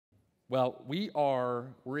Well,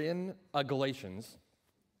 we're in Galatians,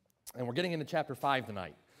 and we're getting into chapter 5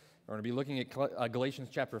 tonight. We're going to be looking at Galatians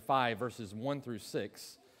chapter 5, verses 1 through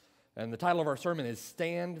 6. And the title of our sermon is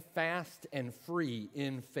Stand Fast and Free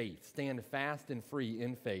in Faith. Stand fast and free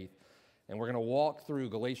in faith. And we're going to walk through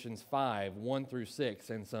Galatians 5, 1 through 6,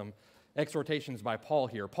 and some exhortations by Paul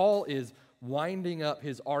here. Paul is winding up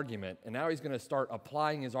his argument, and now he's going to start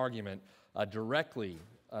applying his argument directly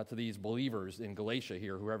to these believers in Galatia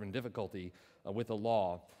here who are having difficulty with the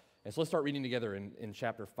law. And so let's start reading together in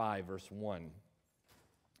chapter 5, verse 1.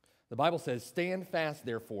 The Bible says, "Stand fast,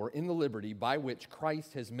 therefore, in the liberty by which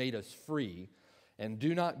Christ has made us free, and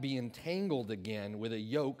do not be entangled again with a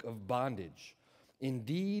yoke of bondage.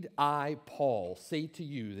 Indeed, I, Paul, say to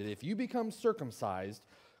you that if you become circumcised,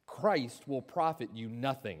 Christ will profit you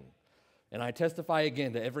nothing. And I testify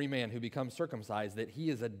again to every man who becomes circumcised that he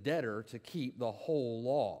is a debtor to keep the whole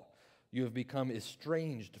law. You have become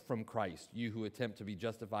estranged from Christ, you who attempt to be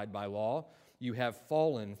justified by law. You have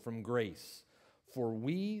fallen from grace. For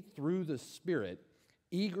we, through the Spirit,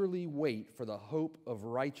 eagerly wait for the hope of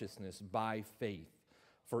righteousness by faith.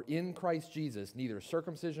 For in Christ Jesus, neither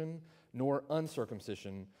circumcision nor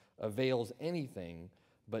uncircumcision avails anything,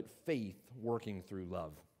 but faith working through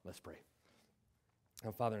love." Let's pray. Now,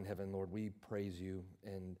 Father in heaven, Lord, we praise you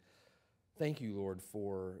and thank you, Lord,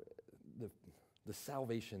 for the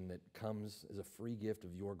salvation that comes as a free gift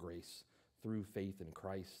of your grace through faith in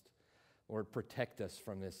Christ. Lord, protect us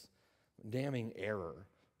from this damning error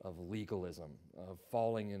of legalism, of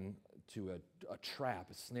falling into a trap,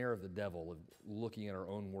 a snare of the devil, of looking at our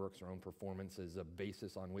own works, our own performance as a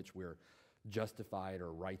basis on which we're justified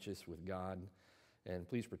or righteous with God. And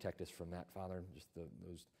please protect us from that, Father, just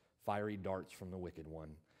those fiery darts from the wicked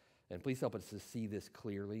one. And please help us to see this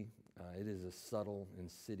clearly. It is a subtle,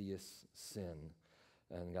 insidious sin.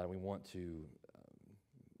 And God, we want to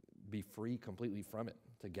be free completely from it,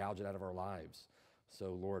 to gouge it out of our lives.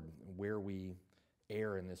 So, Lord, where we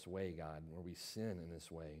err in this way, God, where we sin in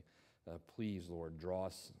this way, please, Lord,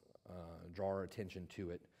 draw our attention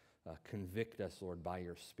to it. Convict us, Lord, by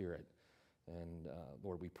your Spirit. And,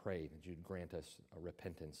 Lord, we pray that you'd grant us a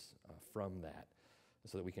repentance from that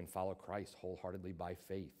so that we can follow Christ wholeheartedly by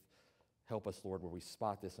faith. Help us, Lord, where we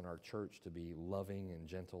spot this in our church to be loving and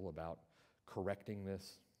gentle about correcting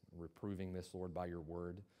this, reproving this, Lord, by your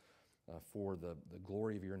word, for the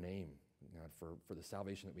glory of your name. God, for the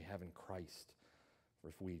salvation that we have in Christ. For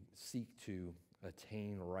if we seek to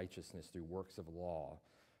attain righteousness through works of law,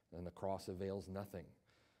 then the cross avails nothing.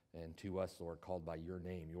 And to us, Lord, called by your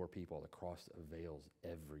name, your people, the cross avails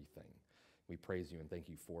everything. We praise you and thank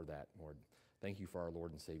you for that, Lord. Thank you for our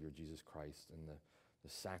Lord and Savior, Jesus Christ, and the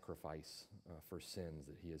sacrifice for sins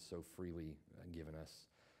that he has so freely given us.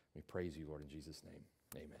 We praise you, Lord, in Jesus' name.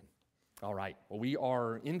 Amen. All right. Well, we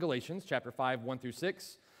are in Galatians chapter 5, 1 through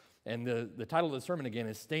 6. And the title of the sermon again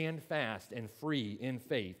is Stand Fast and Free in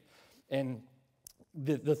Faith. And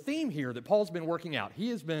the theme here that Paul's been working out, he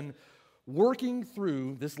has been working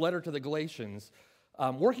through this letter to the Galatians,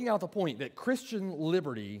 working out the point that Christian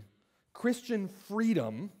liberty, Christian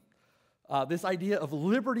freedom, this idea of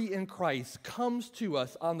liberty in Christ comes to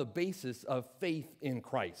us on the basis of faith in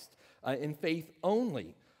Christ, in faith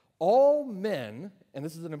only. All men, and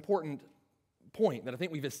this is an important point that I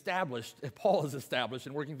think we've established, Paul has established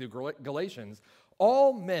in working through Galatians,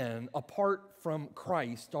 all men apart from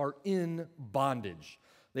Christ are in bondage.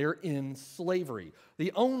 They're in slavery.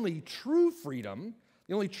 The only true freedom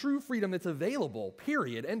that's available,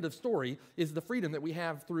 period, end of story, is the freedom that we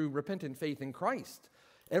have through repentant faith in Christ.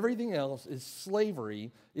 Everything else is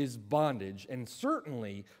slavery, is bondage, and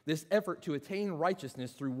certainly this effort to attain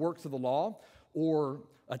righteousness through works of the law or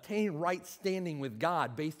attain right standing with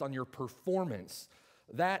God based on your performance,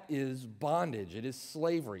 that is bondage. It is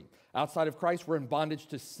slavery. Outside of Christ, we're in bondage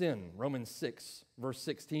to sin. Romans 6, verse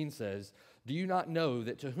 16 says, "Do you not know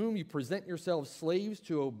that to whom you present yourselves slaves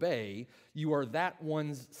to obey, you are that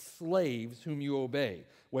one's slaves whom you obey,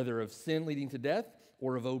 whether of sin leading to death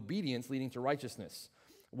or of obedience leading to righteousness?"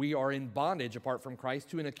 We are in bondage apart from Christ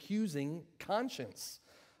to an accusing conscience.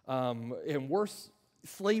 And worse,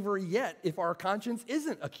 slavery yet if our conscience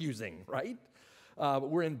isn't accusing, right? But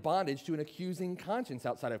we're in bondage to an accusing conscience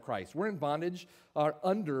outside of Christ. We're in bondage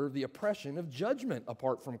under the oppression of judgment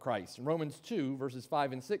apart from Christ. Romans 2, verses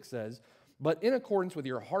 5 and 6 says, "But in accordance with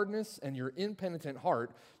your hardness and your impenitent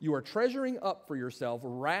heart, you are treasuring up for yourself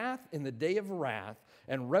wrath in the day of wrath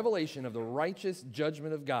and revelation of the righteous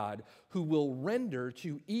judgment of God, who will render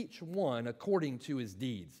to each one according to his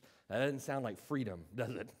deeds." That doesn't sound like freedom,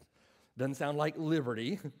 does it? Doesn't sound like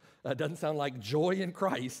liberty. Doesn't sound like joy in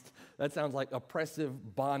Christ. That sounds like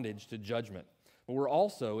oppressive bondage to judgment. But we're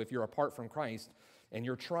also, if you're apart from Christ and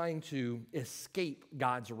you're trying to escape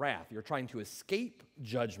God's wrath, you're trying to escape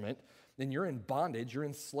judgment, then you're in bondage, you're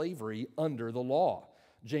in slavery under the law.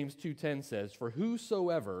 James 2:10 says, "For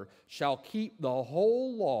whosoever shall keep the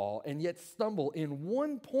whole law and yet stumble in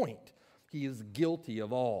one point, he is guilty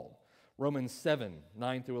of all." Romans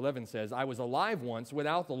 7:9-11 says, "I was alive once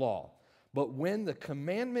without the law, but when the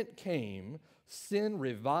commandment came, sin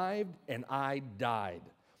revived and I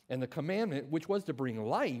died. And the commandment, which was to bring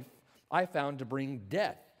life, I found to bring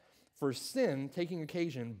death. For sin, taking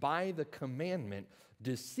occasion by the commandment,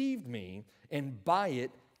 deceived me, and by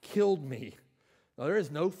it killed me." Now, there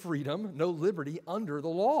is no freedom, no liberty under the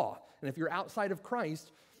law. And if you're outside of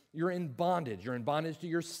Christ, you're in bondage. You're in bondage to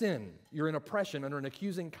your sin. You're in oppression under an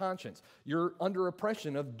accusing conscience. You're under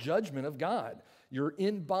oppression of judgment of God. You're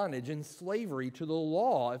in bondage and slavery to the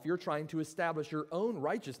law if you're trying to establish your own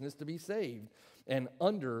righteousness to be saved. And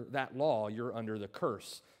under that law, you're under the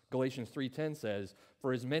curse. Galatians 3:10 says,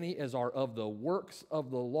 "For as many as are of the works of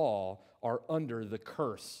the law are under the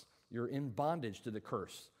curse." You're in bondage to the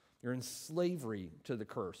curse. You're in slavery to the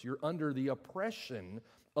curse. You're under the oppression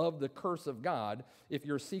of the curse of God if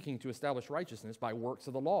you're seeking to establish righteousness by works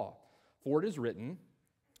of the law. For it is written,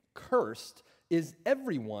 "Cursed is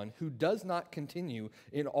everyone who does not continue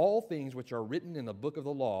in all things which are written in the book of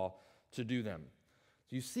the law to do them."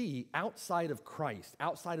 So you see, outside of Christ,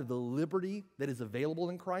 outside of the liberty that is available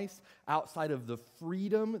in Christ, outside of the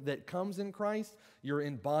freedom that comes in Christ, you're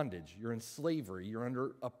in bondage, you're in slavery, you're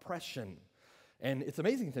under oppression. And it's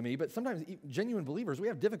amazing to me, but sometimes genuine believers, we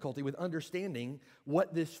have difficulty with understanding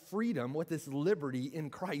what this freedom, what this liberty in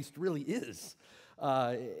Christ really is.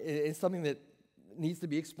 It's something that needs to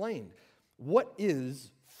be explained. What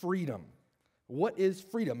is freedom? What is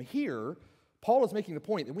freedom? Here, Paul is making the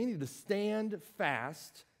point that we need to stand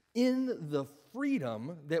fast in the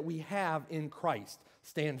freedom that we have in Christ.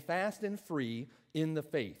 Stand fast and free in the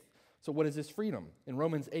faith. So what is this freedom? In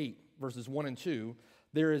Romans 8, verses 1 and 2,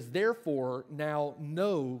 "There is therefore now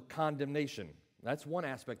no condemnation." That's one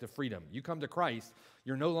aspect of freedom. You come to Christ,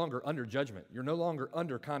 you're no longer under judgment. You're no longer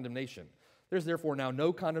under condemnation. "There's therefore now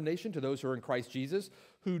no condemnation to those who are in Christ Jesus,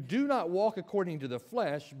 who do not walk according to the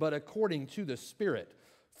flesh, but according to the Spirit.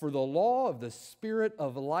 For the law of the Spirit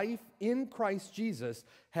of life in Christ Jesus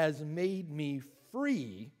has made me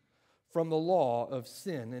free from the law of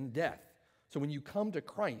sin and death." So when you come to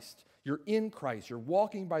Christ, you're in Christ, you're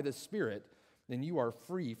walking by the Spirit, then you are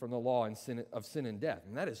free from the law of sin and death.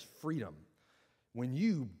 And that is freedom. When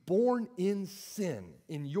you, born in sin,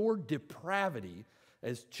 in your depravity,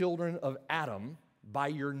 as children of Adam, by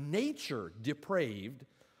your nature depraved,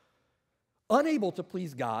 unable to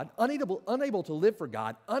please God, unable to live for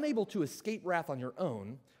God, unable to escape wrath on your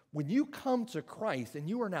own, when you come to Christ and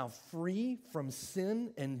you are now free from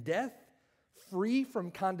sin and death, free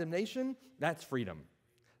from condemnation, that's freedom.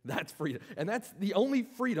 That's freedom. And that's the only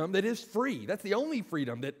freedom that is free. That's the only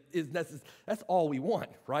freedom that is necessary. That's all we want,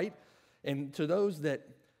 right? And to those that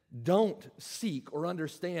don't seek or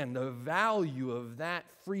understand the value of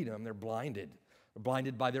that freedom, they're blinded. They're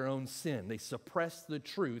blinded by their own sin. They suppress the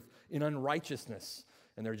truth in unrighteousness,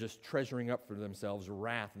 and they're just treasuring up for themselves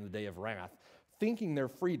wrath in the day of wrath, thinking they're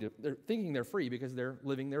free because they're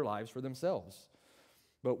living their lives for themselves.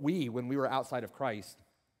 But we, when we were outside of Christ,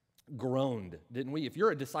 groaned, didn't we? If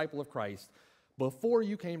you're a disciple of Christ, before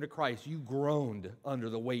you came to Christ, you groaned under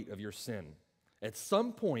the weight of your sin. At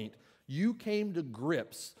some point, you came to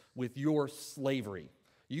grips with your slavery.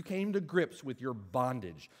 You came to grips with your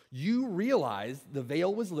bondage. You realized the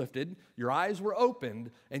veil was lifted, your eyes were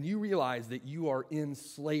opened, and you realized that you are in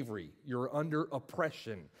slavery. You're under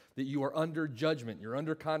oppression, that you are under judgment, you're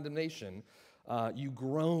under condemnation. You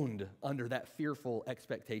groaned under that fearful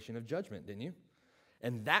expectation of judgment, didn't you?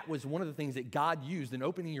 And that was one of the things that God used in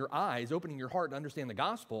opening your eyes, opening your heart to understand the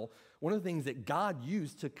gospel. One of the things that God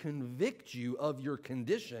used to convict you of your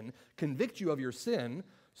condition, convict you of your sin,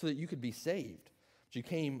 so that you could be saved. But you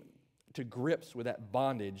came to grips with that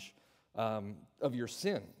bondage of your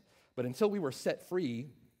sin. But until we were set free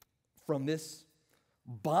from this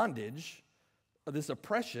bondage, this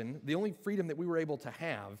oppression, the only freedom that we were able to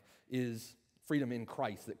have is freedom in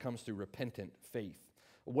Christ that comes through repentant faith.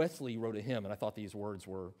 Wesley wrote a hymn, and I thought these words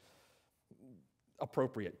were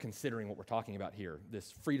appropriate considering what we're talking about here,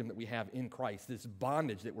 this freedom that we have in Christ, this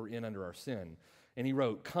bondage that we're in under our sin. And he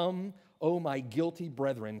wrote, "Come, O my guilty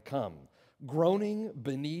brethren, come, groaning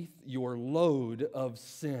beneath your load of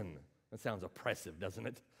sin." That sounds oppressive, doesn't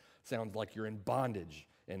it? Sounds like you're in bondage,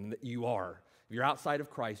 and you are. If you're outside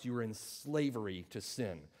of Christ, you are in slavery to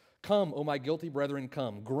sin. "Come, O my guilty brethren,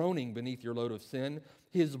 come, groaning beneath your load of sin,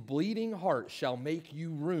 His bleeding heart shall make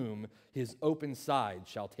you room. His open side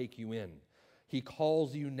shall take you in. He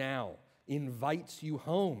calls you now, invites you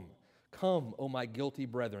home. Come, O my guilty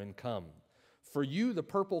brethren, come. For you the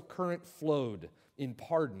purple current flowed in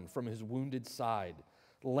pardon from his wounded side.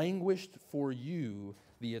 Languished for you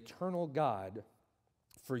the eternal God.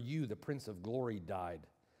 For you the Prince of Glory died.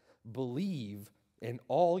 Believe, and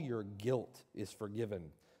all your guilt is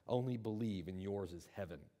forgiven. Only believe, and yours is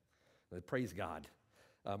heaven. Praise God.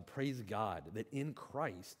 Praise God that in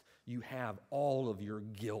Christ you have all of your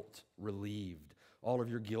guilt relieved, all of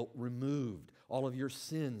your guilt removed, all of your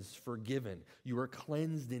sins forgiven. You are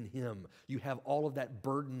cleansed in him. You have all of that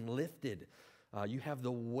burden lifted. You have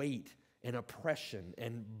the weight and oppression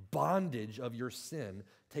and bondage of your sin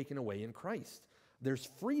taken away in Christ. There's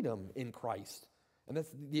freedom in Christ, and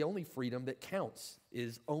that's the only freedom that counts,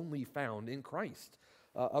 is only found in Christ.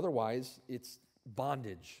 Otherwise, it's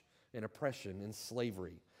bondage and oppression and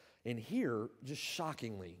slavery. And here, just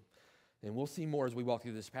shockingly, and we'll see more as we walk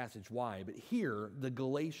through this passage why, but here the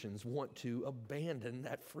Galatians want to abandon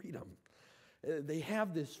that freedom. They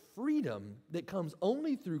have this freedom that comes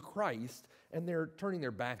only through Christ, and they're turning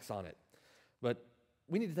their backs on it. But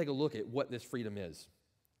we need to take a look at what this freedom is.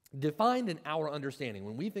 Defined in our understanding,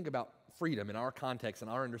 when we think about freedom in our context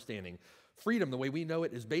and our understanding, freedom, the way we know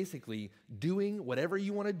it, is basically doing whatever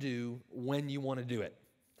you want to do when you want to do it.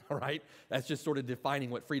 All right? That's just sort of defining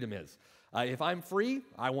what freedom is. If I'm free,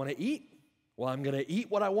 I want to eat. Well, I'm going to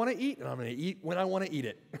eat what I want to eat, and I'm going to eat when I want to eat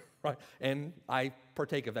it. Right? And I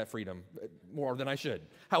partake of that freedom more than I should.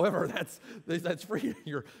 However, that's free.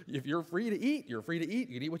 If you're free to eat, you're free to eat.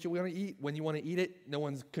 You can eat what you want to eat when you want to eat it. No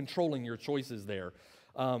one's controlling your choices there.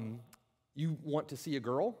 You want to see a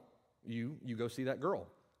girl, you go see that girl.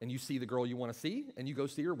 And you see the girl you want to see, and you go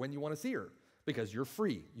see her when you want to see her, because you're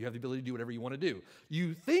free. You have the ability to do whatever you want to do.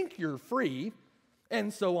 You think you're free,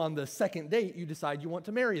 and so on the second date, you decide you want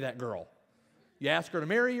to marry that girl. You ask her to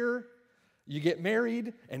marry her, you get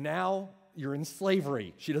married, and now you're in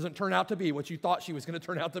slavery. She doesn't turn out to be what you thought she was going to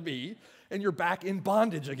turn out to be, and you're back in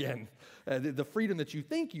bondage again. The freedom that you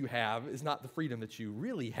think you have is not the freedom that you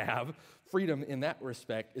really have. Freedom in that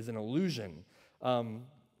respect is an illusion.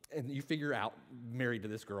 And you figure out, married to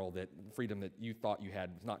this girl, that freedom that you thought you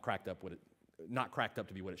had was not cracked up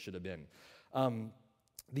to be what it should have been.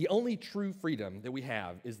 The only true freedom that we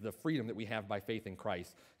have is the freedom that we have by faith in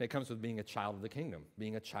Christ. It comes with being a child of the kingdom,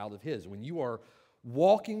 being a child of his. When you are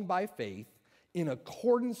walking by faith in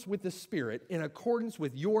accordance with the Spirit, in accordance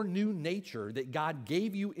with your new nature that God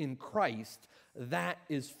gave you in Christ, that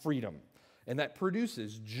is freedom. And that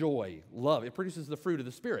produces joy, love. It produces the fruit of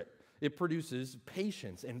the Spirit. It produces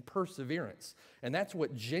patience and perseverance. And that's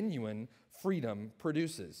what genuine freedom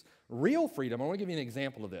produces. Real freedom, I want to give you an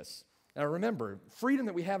example of this. Now remember, freedom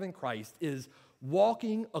that we have in Christ is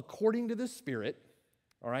walking according to the Spirit,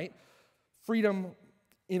 all right? Freedom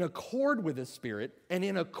in accord with the Spirit and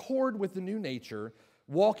in accord with the new nature,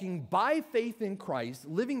 walking by faith in Christ,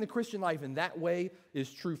 living the Christian life in that way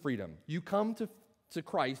is true freedom. You come to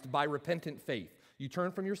Christ by repentant faith. You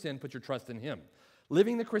turn from your sin, put your trust in him.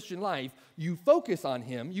 Living the Christian life, you focus on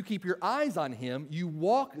him, you keep your eyes on him, you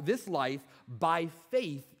walk this life by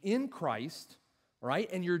faith in Christ, right?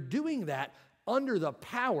 And you're doing that under the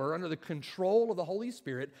power, under the control of the Holy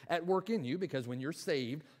Spirit at work in you, because when you're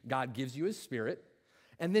saved, God gives you his Spirit.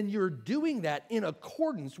 And then you're doing that in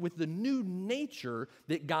accordance with the new nature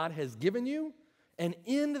that God has given you. And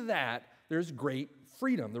in that, there's great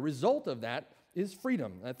freedom. The result of that is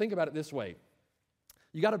freedom. Now, think about it this way.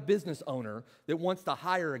 You got a business owner that wants to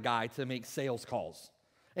hire a guy to make sales calls.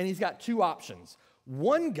 And he's got two options.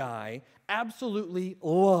 One guy absolutely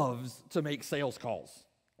loves to make sales calls,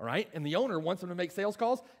 all right? And the owner wants him to make sales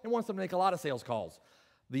calls and wants him to make a lot of sales calls.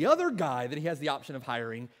 The other guy that he has the option of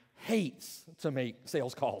hiring hates to make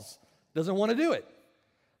sales calls, doesn't want to do it.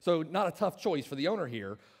 So not a tough choice for the owner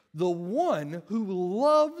here. The one who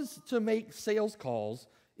loves to make sales calls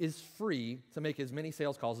is free to make as many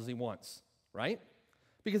sales calls as he wants, right?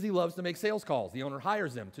 Because he loves to make sales calls. The owner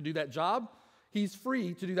hires him to do that job. He's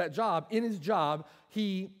free to do that job. In his job,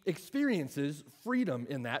 he experiences freedom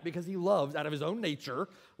in that because he loves, out of his own nature,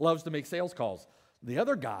 loves to make sales calls. The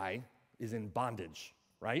other guy is in bondage,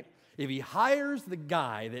 right? If he hires the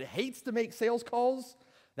guy that hates to make sales calls,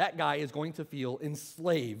 that guy is going to feel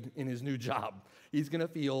enslaved in his new job. He's going to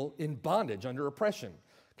feel in bondage, under oppression.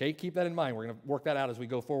 Okay, keep that in mind. We're going to work that out as we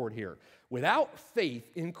go forward here. Without faith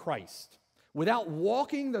in Christ, without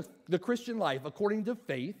walking the Christian life according to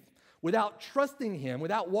faith, without trusting him,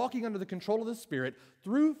 without walking under the control of the Spirit,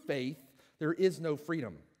 through faith, there is no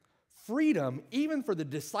freedom. Freedom, even for the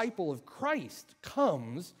disciple of Christ,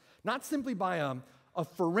 comes not simply by a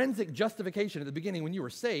forensic justification at the beginning when you were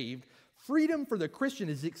saved, freedom for the Christian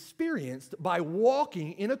is experienced by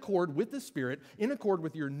walking in accord with the Spirit, in accord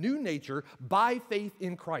with your new nature, by faith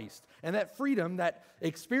in Christ. And that freedom, that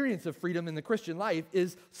experience of freedom in the Christian life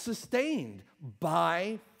is sustained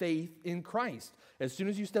by faith in Christ. As soon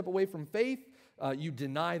as you step away from faith, you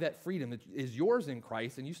deny that freedom that is yours in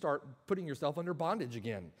Christ, and you start putting yourself under bondage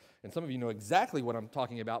again. And some of you know exactly what I'm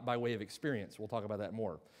talking about by way of experience. We'll talk about that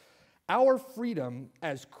more. Our freedom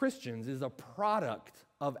as Christians is a product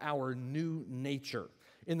of our new nature.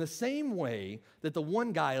 In the same way that the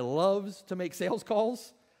one guy loves to make sales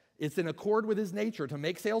calls, it's in accord with his nature to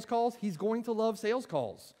make sales calls, he's going to love sales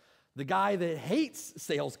calls. The guy that hates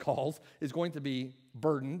sales calls is going to be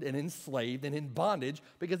burdened and enslaved and in bondage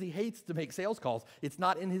because he hates to make sales calls. It's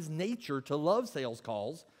not in his nature to love sales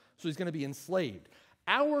calls, so he's going to be enslaved.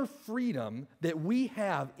 Our freedom that we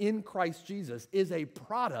have in Christ Jesus is a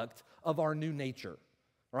product of our new nature,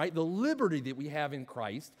 right? The liberty that we have in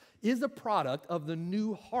Christ is a product of the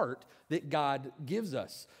new heart that God gives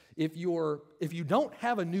us. If you don't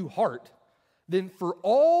have a new heart, then for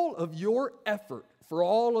all of your effort, for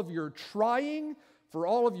all of your trying, for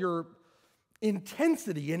all of your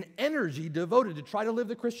intensity and energy devoted to try to live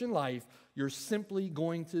the Christian life, you're simply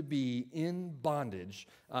going to be in bondage.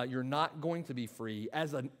 You're not going to be free.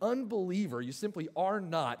 As an unbeliever, you simply are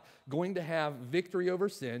not going to have victory over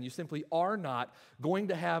sin. You simply are not going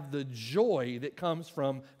to have the joy that comes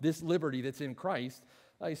from this liberty that's in Christ.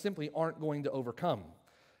 You simply aren't going to overcome.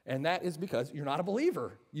 And that is because you're not a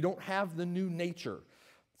believer. You don't have the new nature.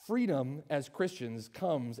 Freedom as Christians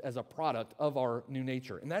comes as a product of our new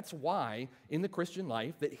nature. And that's why in the Christian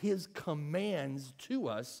life that his commands to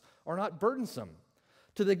us are not burdensome.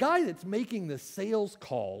 To the guy that's making the sales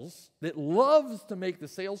calls, that loves to make the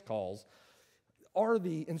sales calls, are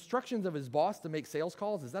the instructions of his boss to make sales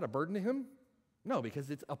calls, is that a burden to him? No, because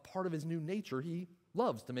it's a part of his new nature. He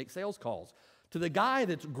loves to make sales calls. To the guy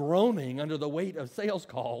that's groaning under the weight of sales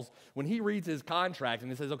calls, when he reads his contract and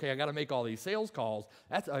he says, okay, I got to make all these sales calls,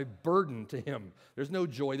 that's a burden to him. There's no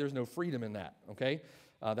joy, there's no freedom in that, okay?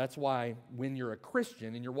 That's why when you're a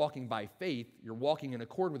Christian and you're walking by faith, you're walking in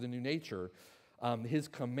accord with the new nature, his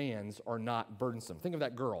commands are not burdensome. Think of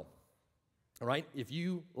that girl, all right? If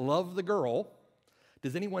you love the girl,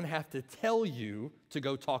 does anyone have to tell you to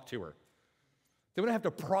go talk to her? They wouldn't have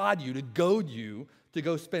to prod you, to goad you to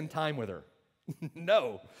go spend time with her.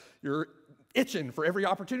 No, you're itching for every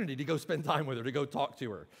opportunity to go spend time with her, to go talk to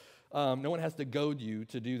her. No one has to goad you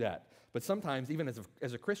to do that. But sometimes, even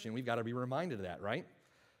as a Christian, we've got to be reminded of that, right?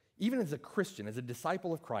 Even as a Christian, as a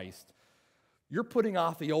disciple of Christ, you're putting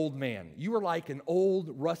off the old man. You are like an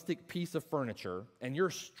old rustic piece of furniture, and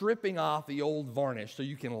you're stripping off the old varnish so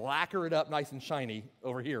you can lacquer it up nice and shiny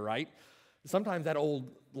over here, right? Sometimes that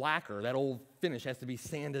old lacquer, that old finish has to be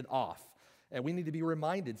sanded off. And we need to be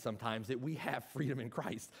reminded sometimes that we have freedom in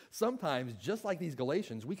Christ. Sometimes, just like these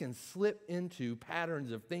Galatians, we can slip into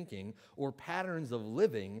patterns of thinking or patterns of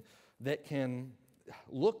living that can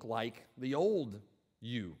look like the old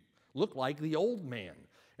you, look like the old man.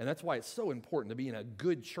 And that's why it's so important to be in a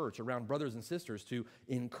good church around brothers and sisters to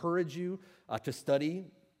encourage you to study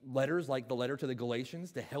letters like the letter to the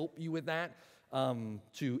Galatians to help you with that.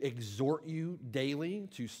 To exhort you daily,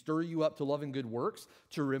 to stir you up to love and good works,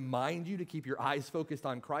 to remind you to keep your eyes focused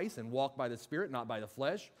on Christ and walk by the Spirit, not by the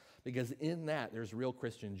flesh, because in that there's real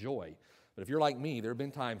Christian joy. But if you're like me, there have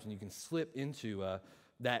been times when you can slip into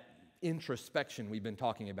that introspection we've been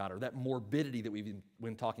talking about, or that morbidity that we've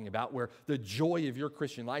been talking about, where the joy of your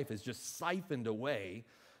Christian life is just siphoned away.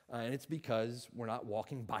 And it's because we're not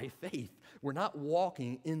walking by faith. We're not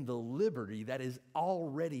walking in the liberty that is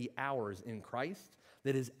already ours in Christ,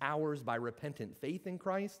 that is ours by repentant faith in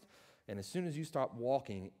Christ. And as soon as you stop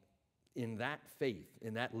walking in that faith,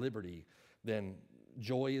 in that liberty, then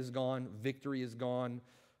joy is gone, victory is gone,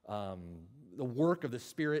 the work of the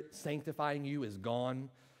Spirit sanctifying you is gone.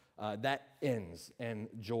 That ends, and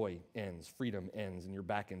joy ends, freedom ends, and you're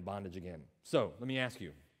back in bondage again. So let me ask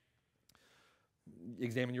you.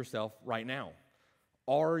 Examine yourself right now.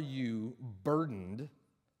 Are you burdened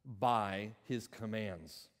by his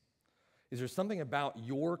commands? Is there something about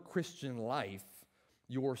your Christian life,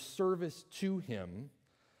 your service to him,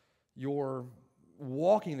 your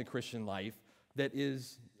walking the Christian life that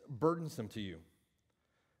is burdensome to you?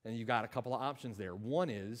 And you've got a couple of options there. One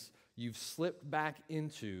is you've slipped back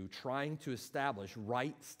into trying to establish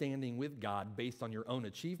right standing with God based on your own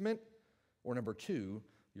achievement. Or number two,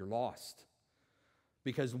 you're lost.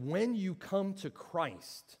 Because when you come to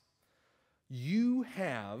Christ, you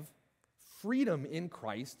have freedom in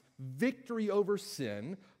Christ, victory over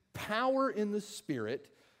sin, power in the Spirit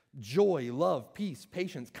joy, love, peace,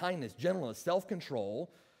 patience, kindness, gentleness,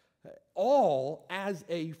 self-control, all as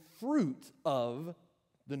a fruit of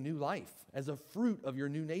the new life, as a fruit of your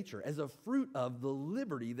new nature, as a fruit of the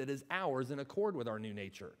liberty that is ours in accord with our new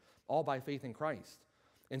nature, all by faith in Christ.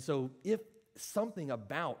 And so if something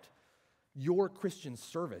about your Christian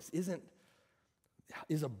service is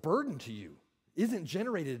a burden to you, isn't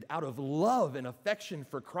generated out of love and affection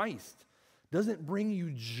for Christ, doesn't bring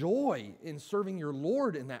you joy in serving your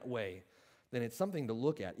Lord in that way, then it's something to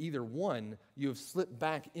look at. Either one, you have slipped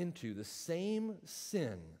back into the same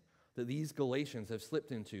sin that these Galatians have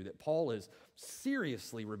slipped into, that Paul is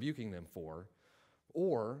seriously rebuking them for,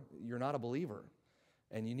 or you're not a believer,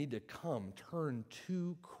 and you need to turn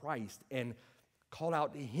to Christ, and call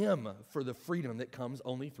out to Him for the freedom that comes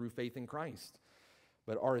only through faith in Christ.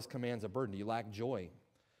 But are His commands a burden? Do you lack joy?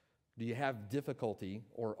 Do you have difficulty,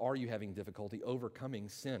 or are you having difficulty overcoming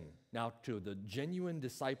sin? Now, to the genuine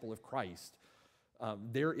disciple of Christ,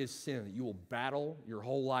 there is sin that you will battle your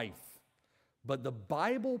whole life. But the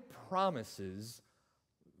Bible promises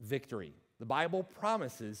victory. The Bible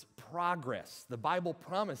promises progress. The Bible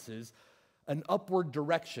promises an upward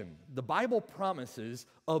direction. The Bible promises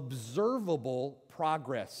observable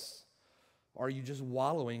progress. Are you just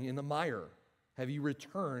wallowing in the mire? Have you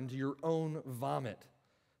returned to your own vomit?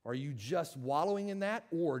 Are you just wallowing in that,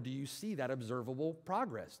 or do you see that observable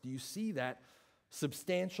progress? Do you see that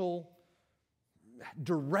substantial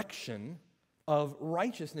direction of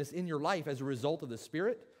righteousness in your life as a result of the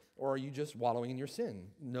Spirit, or are you just wallowing in your sin?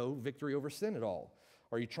 No victory over sin at all.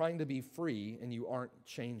 Are you trying to be free and you aren't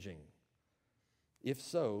changing? If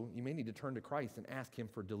so, you may need to turn to Christ and ask Him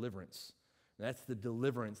for deliverance. And that's the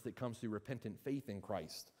deliverance that comes through repentant faith in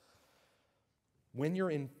Christ. When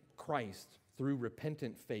you're in Christ through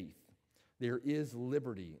repentant faith, there is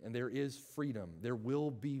liberty and there is freedom. There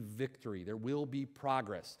will be victory. There will be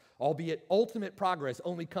progress. Albeit ultimate progress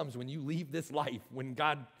only comes when you leave this life, when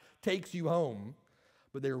God takes you home.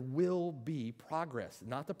 But there will be progress,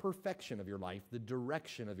 not the perfection of your life, the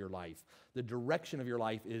direction of your life. The direction of your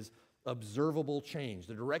life is observable change.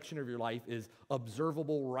 The direction of your life is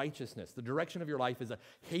observable righteousness. The direction of your life is a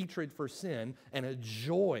hatred for sin and a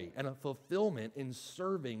joy and a fulfillment in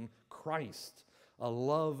serving Christ, a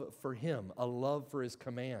love for Him, a love for His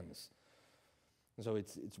commands. And so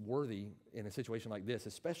it's worthy in a situation like this,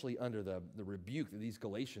 especially under the rebuke that these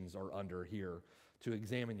Galatians are under here, to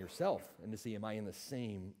examine yourself and to see, am I in the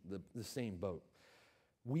same boat?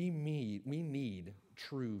 We need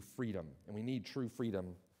true freedom, and we need true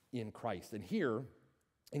freedom in Christ. And here,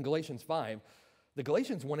 in Galatians 5, the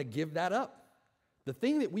Galatians want to give that up. The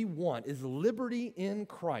thing that we want is liberty in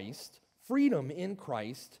Christ, freedom in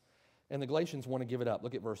Christ, and the Galatians want to give it up.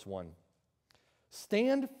 Look at verse 1.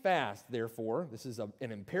 Stand fast, therefore. This is an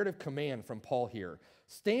imperative command from Paul here.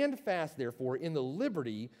 Stand fast, therefore, in the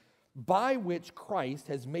liberty by which Christ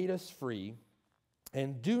has made us free,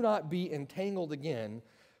 and do not be entangled again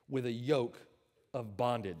with a yoke of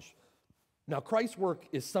bondage. Now, Christ's work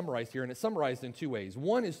is summarized here, and it's summarized in two ways.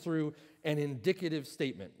 One is through an indicative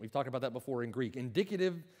statement. We've talked about that before in Greek.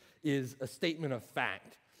 Indicative is a statement of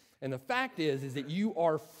fact. And the fact is that you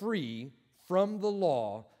are free from the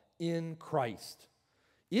law in Christ.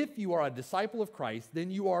 If you are a disciple of Christ,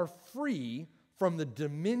 then you are free from the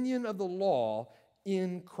dominion of the law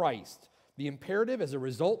in Christ. The imperative, as a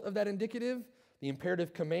result of that indicative, the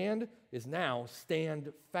imperative command is now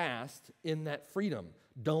stand fast in that freedom.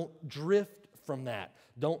 Don't drift from that.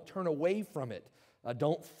 Don't turn away from it.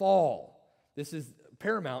 Don't fall. This is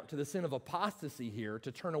paramount to the sin of apostasy here,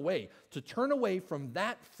 to turn away. To turn away from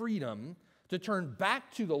that freedom, to turn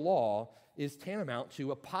back to the law, is tantamount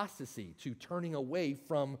to apostasy, to turning away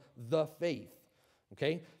from the faith.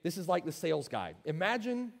 Okay? This is like the sales guy.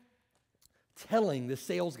 Imagine telling the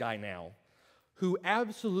sales guy now, who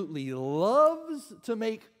absolutely loves to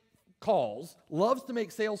make calls, loves to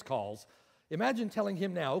make sales calls, imagine telling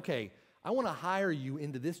him now, okay, I want to hire you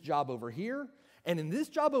into this job over here, and in this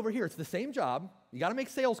job over here, it's the same job. You got to make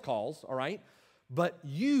sales calls, all right? But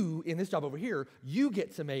you, in this job over here, you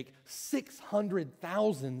get to make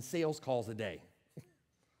 600,000 sales calls a day.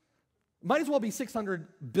 Might as well be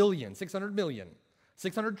 600 billion, 600 million,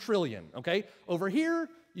 600 trillion, okay? Over here,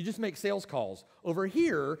 you just make sales calls. Over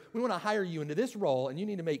here, we want to hire you into this role, and you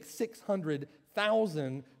need to make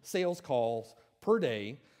 600,000 sales calls per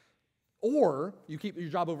day, or you keep your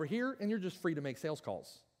job over here, and you're just free to make sales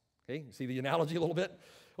calls. Okay, you see the analogy a little bit?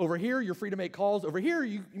 Over here, you're free to make calls. Over here,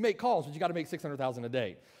 you make calls, but you got to make 600,000 a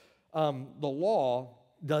day. The law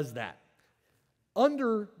does that.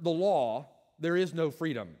 Under the law, there is no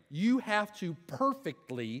freedom. You have to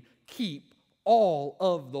perfectly keep all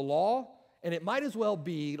of the law, and it might as well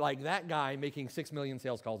be like that guy making 6 million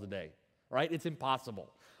sales calls a day, right? It's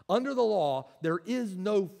impossible. Under the law, there is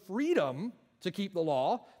no freedom to keep the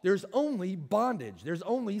law. There's only bondage. There's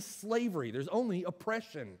only slavery. There's only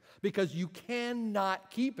oppression because you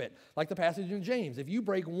cannot keep it. Like the passage in James, if you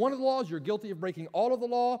break one of the laws, you're guilty of breaking all of the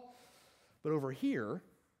law. But over here,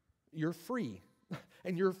 you're free.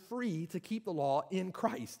 And you're free to keep the law in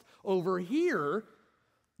Christ. Over here,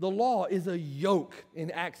 the law is a yoke in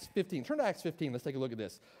Acts 15. Turn to Acts 15. Let's take a look at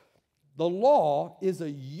this. The law is a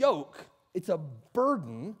yoke. It's a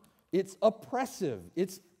burden. It's oppressive.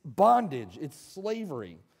 It's bondage. It's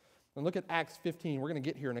slavery. And look at Acts 15. We're going to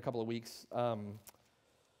get here in a couple of weeks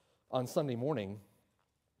on Sunday morning.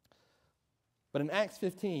 But in Acts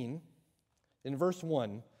 15, in verse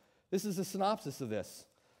 1, this is a synopsis of this.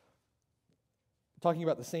 Talking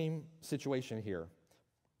about the same situation here.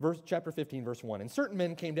 Chapter 15, verse 1. And certain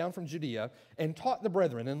men came down from Judea and taught the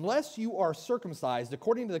brethren, unless you are circumcised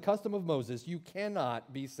according to the custom of Moses, you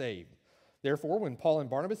cannot be saved. Therefore, when Paul and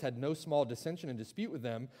Barnabas had no small dissension and dispute with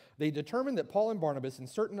them, they determined that Paul and Barnabas and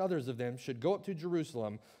certain others of them should go up to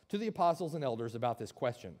Jerusalem to the apostles and elders about this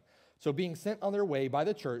question. So being sent on their way by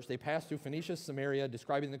the church, they passed through Phoenicia, Samaria,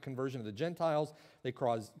 describing the conversion of the Gentiles. They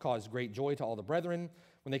caused great joy to all the brethren.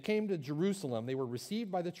 When they came to Jerusalem, they were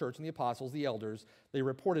received by the church and the apostles, the elders. They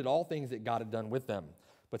reported all things that God had done with them.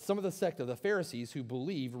 But some of the sect of the Pharisees who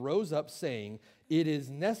believed rose up, saying, it is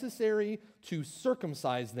necessary to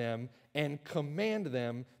circumcise them and command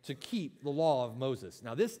them to keep the law of Moses.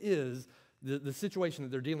 Now, this is the situation that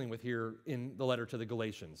they're dealing with here in the letter to the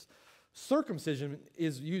Galatians. Circumcision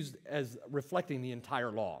is used as reflecting the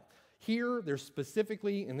entire law. Here, they're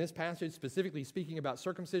specifically, in this passage, specifically speaking about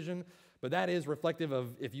circumcision, but that is reflective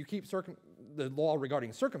of if you keep the law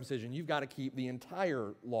regarding circumcision, you've got to keep the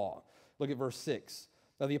entire law. Look at verse 6.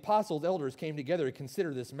 Now the apostles, elders came together to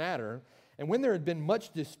consider this matter, and when there had been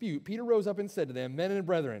much dispute, Peter rose up and said to them, men and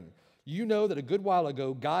brethren, you know that a good while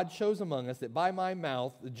ago God chose among us that by my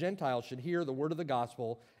mouth the Gentiles should hear the word of the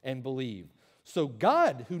gospel and believe. So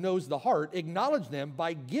God, who knows the heart, acknowledged them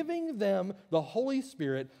by giving them the Holy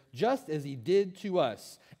Spirit just as he did to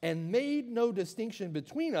us, and made no distinction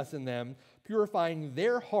between us and them, purifying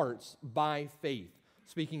their hearts by faith.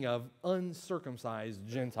 Speaking of uncircumcised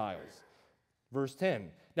Gentiles. Verse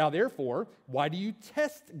 10, now therefore, why do you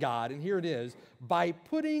test God? And here it is, by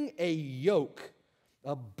putting a yoke,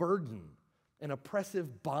 a burden, an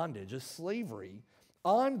oppressive bondage, a slavery,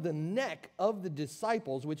 on the neck of the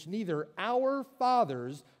disciples, which neither our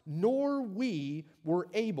fathers nor we were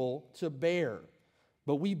able to bear.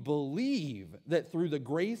 But we believe that through the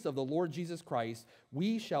grace of the Lord Jesus Christ,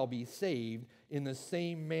 we shall be saved in the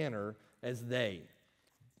same manner as they.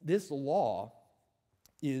 This law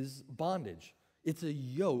is bondage. It's a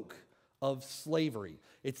yoke of slavery.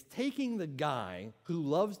 It's taking the guy who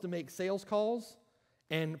loves to make sales calls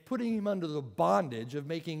and putting him under the bondage of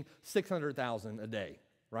making $600,000 a day,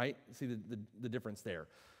 right? See the difference there.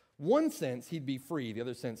 One sense, he'd be free. The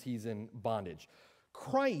other sense, he's in bondage.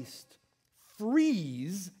 Christ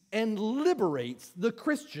frees and liberates the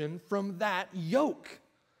Christian from that yoke.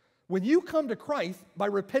 When you come to Christ by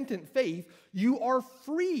repentant faith, you are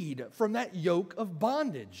freed from that yoke of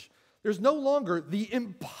bondage. There's no longer the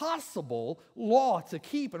impossible law to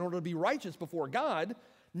keep in order to be righteous before God.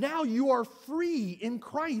 Now you are free in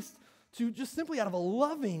Christ to just simply out of a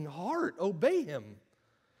loving heart obey him.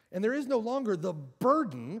 And there is no longer the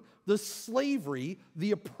burden, the slavery,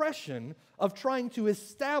 the oppression of trying to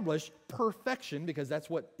establish perfection, because that's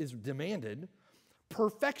what is demanded,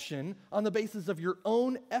 perfection on the basis of your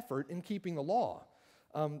own effort in keeping the law.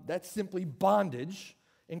 That's simply bondage,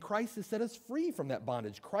 and Christ has set us free from that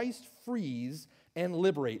bondage. Christ frees and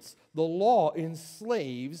liberates. The law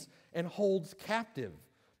enslaves and holds captive.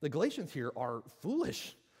 The Galatians here are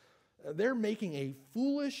foolish. They're making a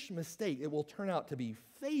foolish mistake. It will turn out to be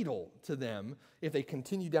fatal to them if they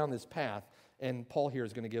continue down this path. And Paul here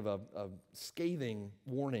is going to give a scathing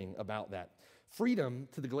warning about that. Freedom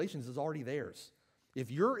to the Galatians is already theirs. If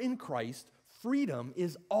you're in Christ, freedom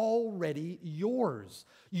is already yours.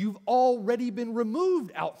 You've already been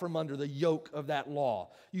removed out from under the yoke of that law.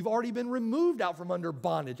 You've already been removed out from under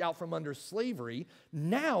bondage, out from under slavery.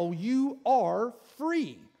 Now you are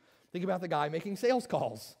free. Think about the guy making sales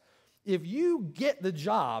calls. If you get the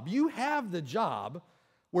job, you have the job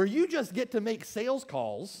where you just get to make sales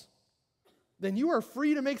calls, then you are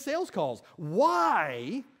free to make sales calls.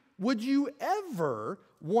 Why would you ever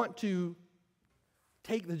want to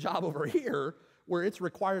take the job over here where it's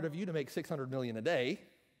required of you to make $600 million a day,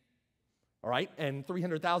 all right, and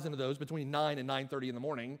 300,000 of those between 9 and 9:30 in the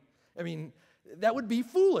morning? I mean, that would be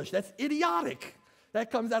foolish. That's idiotic.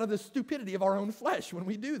 That comes out of the stupidity of our own flesh when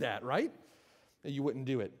we do that, right? You wouldn't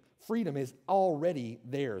do it. Freedom is already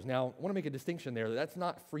theirs. Now, I want to make a distinction there. That's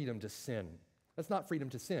not freedom to sin. That's not freedom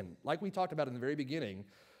to sin. Like we talked about in the very beginning,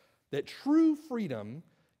 that true freedom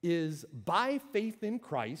is by faith in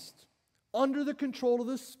Christ, under the control of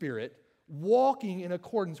the Spirit, walking in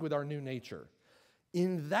accordance with our new nature.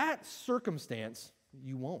 In that circumstance,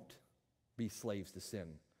 you won't be slaves to sin.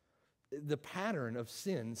 The pattern of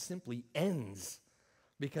sin simply ends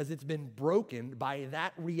because it's been broken by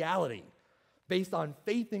that reality. Based on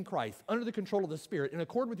faith in Christ, under the control of the Spirit, in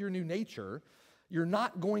accord with your new nature, you're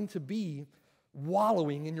not going to be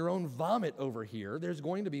wallowing in your own vomit over here. There's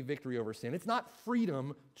going to be victory over sin. It's not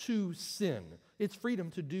freedom to sin. It's freedom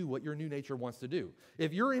to do what your new nature wants to do.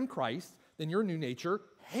 If you're in Christ, then your new nature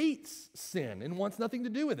hates sin and wants nothing to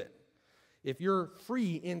do with it. If you're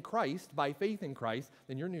free in Christ, by faith in Christ,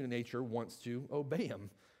 then your new nature wants to obey Him,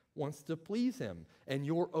 wants to please Him. And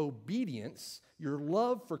your obedience, your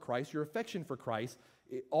love for Christ, your affection for Christ,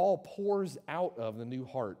 it all pours out of the new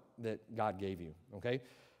heart that God gave you, okay?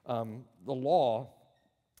 The law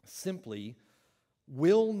simply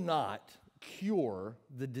will not cure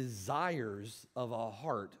the desires of a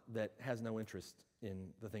heart that has no interest in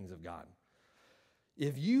the things of God.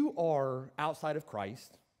 If you are outside of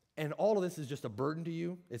Christ and all of this is just a burden to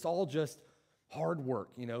you, it's all just hard work,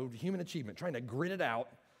 human achievement, trying to grit it out,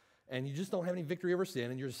 and you just don't have any victory over sin,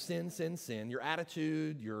 and you're sin, your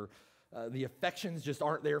attitude, the affections just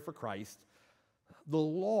aren't there for Christ, the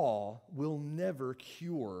law will never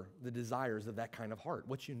cure the desires of that kind of heart.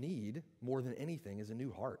 What you need, more than anything, is a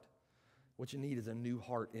new heart. What you need is a new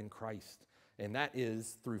heart in Christ, and that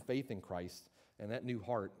is through faith in Christ, and that new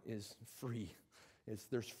heart is free.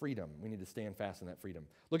 There's freedom. We need to stand fast in that freedom.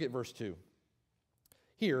 Look at verse 2.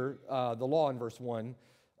 Here, the law in verse 1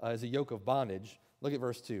 is a yoke of bondage. Look at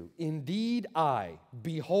verse 2. Indeed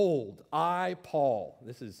behold, I, Paul.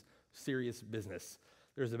 This is serious business.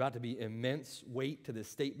 There's about to be immense weight to this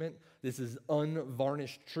statement. This is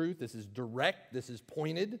unvarnished truth. This is direct. This is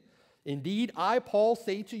pointed. Indeed, I, Paul,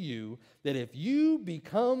 say to you that if you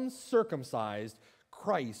become circumcised,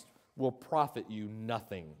 Christ will profit you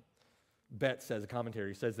nothing. Bet says, a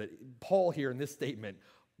commentary says that Paul here in this statement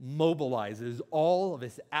mobilizes all of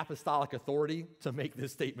his apostolic authority to make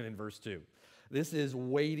this statement in verse 2. This is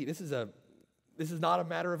weighty. This is not a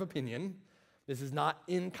matter of opinion. This is not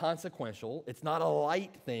inconsequential. It's not a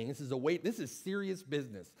light thing. This is serious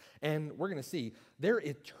business. And we're going to see their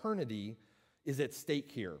eternity is at stake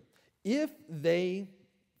here. If they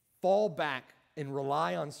fall back and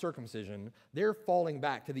rely on circumcision, they're falling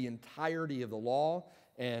back to the entirety of the law,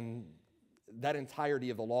 and that entirety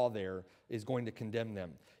of the law there is going to condemn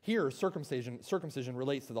them. Here, circumcision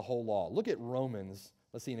relates to the whole law. Look at Romans.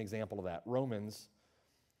 Let's see an example of that. Romans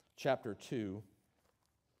chapter 2,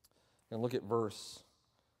 and look at verse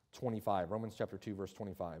 25. Romans chapter 2, verse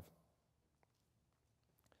 25.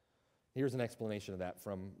 Here's an explanation of that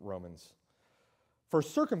from Romans. For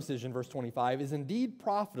circumcision, verse 25, is indeed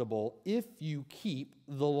profitable if you keep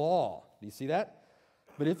the law. Do you see that?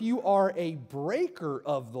 But if you are a breaker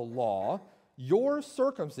of the law, your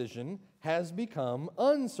circumcision has become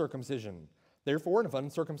uncircumcision. Therefore, if an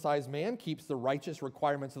uncircumcised man keeps the righteous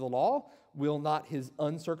requirements of the law, will not his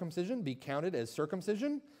uncircumcision be counted as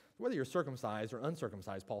circumcision? Whether you're circumcised or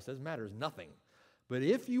uncircumcised, Paul says, matters nothing. But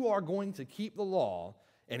if you are going to keep the law,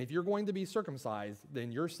 and if you're going to be circumcised,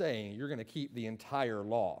 then you're saying you're going to keep the entire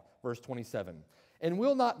law. Verse 27. And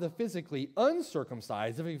will not the physically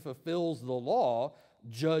uncircumcised, if he fulfills the law,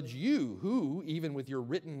 judge you, who, even with your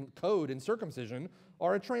written code in circumcision,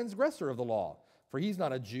 are a transgressor of the law? For he's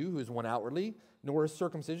not a Jew who is one outwardly, nor is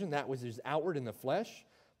circumcision that which is outward in the flesh,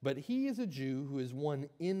 but he is a Jew who is one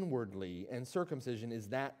inwardly, and circumcision is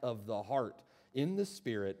that of the heart, in the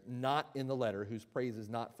spirit, not in the letter, whose praise is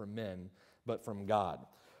not from men, but from God.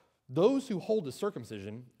 Those who hold to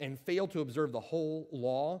circumcision and fail to observe the whole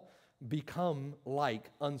law become like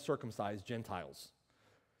uncircumcised Gentiles.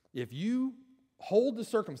 If you hold to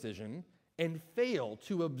circumcision and fail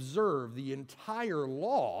to observe the entire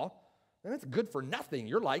law, then it's good for nothing.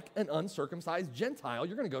 You're like an uncircumcised Gentile.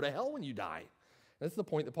 You're going to go to hell when you die. That's the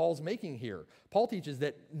point that Paul's making here. Paul teaches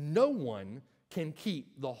that no one can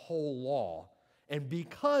keep the whole law. And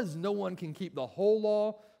because no one can keep the whole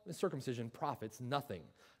law, the circumcision profits nothing.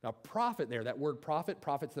 Now, profit there, that word profit,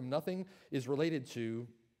 profits them nothing, is related to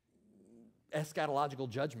eschatological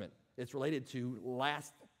judgment. It's related to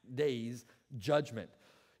last days judgment,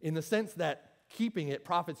 in the sense that keeping it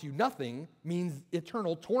profits you nothing means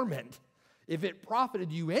eternal torment. If it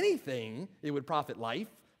profited you anything, it would profit life,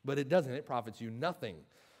 but it doesn't. It profits you nothing.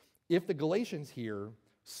 If the Galatians here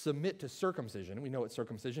submit to circumcision, we know what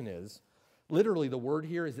circumcision is. Literally, the word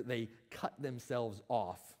here is that they cut themselves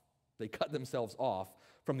off. They cut themselves off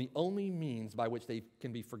from the only means by which they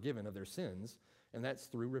can be forgiven of their sins, and that's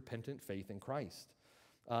through repentant faith in Christ.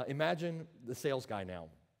 Imagine the sales guy now.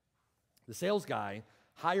 The sales guy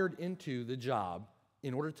hired into the job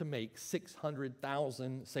in order to make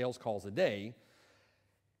 600,000 sales calls a day.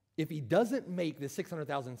 If he doesn't make the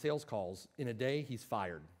 600,000 sales calls in a day, he's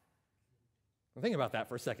fired. Now think about that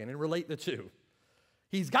for a second and relate the two.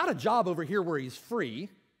 He's got a job over here where he's free,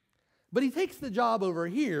 but he takes the job over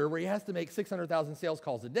here where he has to make 600,000 sales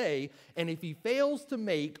calls a day, and if he fails to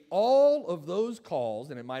make all of those calls,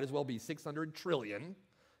 and it might as well be 600 trillion,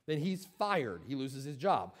 then he's fired. He loses his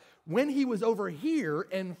job. When he was over here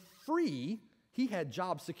and free, he had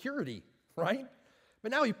job security, right?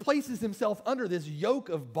 But now he places himself under this yoke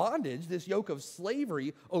of bondage, this yoke of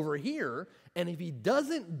slavery over here, and if he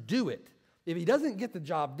doesn't do it, if he doesn't get the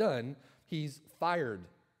job done, he's fired.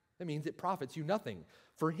 That means it profits you nothing.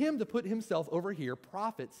 For him to put himself over here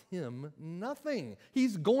profits him nothing.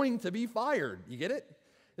 He's going to be fired. You get it?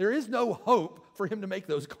 There is no hope for him to make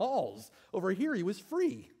those calls. Over here, he was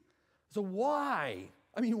free. So why?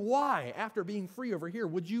 Why, after being free over here,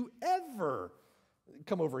 would you ever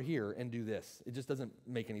come over here and do this? It just doesn't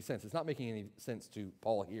make any sense. It's not making any sense to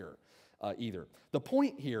Paul here either. The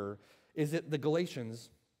point here is that the Galatians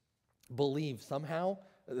believe somehow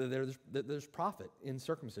that there's profit in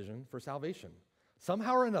circumcision for salvation.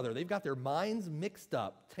 Somehow or another, they've got their minds mixed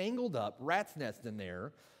up, tangled up, rat's nest in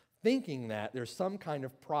there, thinking that there's some kind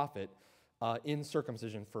of profit in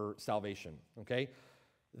circumcision for salvation, okay?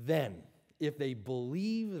 Then, if they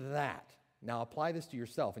believe that, now apply this to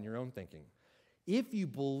yourself in your own thinking. If you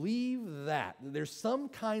believe that there's some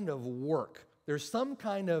kind of work, there's some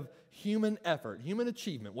kind of human effort, human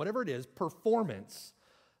achievement, whatever it is, performance,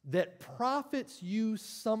 that profits you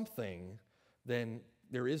something, then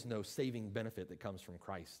there is no saving benefit that comes from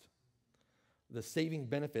Christ. The saving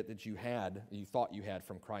benefit that you thought you had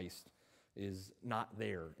from Christ, is not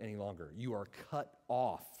there any longer. You are cut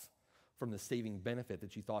off from the saving benefit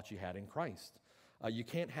that you thought you had in Christ. You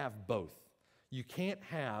can't have both. You can't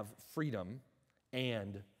have freedom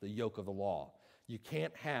and the yoke of the law. You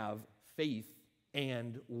can't have faith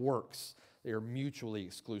and works. They are mutually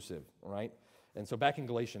exclusive, all right? And so back in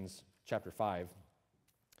Galatians chapter 5,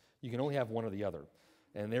 you can only have one or the other.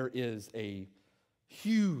 And there is a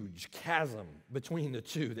huge chasm between the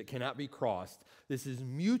two that cannot be crossed. This is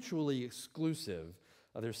mutually exclusive.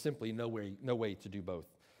 There's simply no way to do both.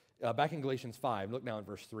 Back in Galatians 5, look now in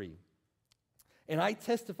verse 3. And I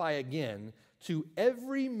testify again to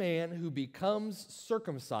every man who becomes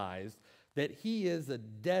circumcised that he is a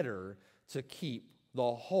debtor to keep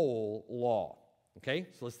the whole law. Okay,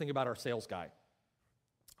 so let's think about our sales guy.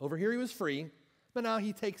 Over here he was free, but now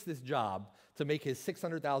he takes this job to make his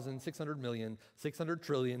 600,000, 600 million, 600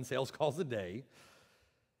 trillion sales calls a day.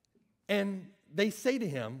 And they say to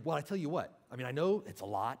him, well, I tell you what, I know it's a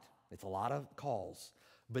lot of calls,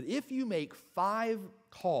 but if you make 5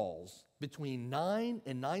 calls between 9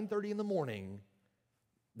 and 9:30 in the morning,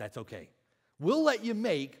 that's okay. We'll let you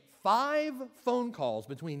make 5 phone calls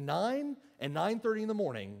between 9 and 9:30 in the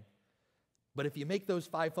morning, but if you make those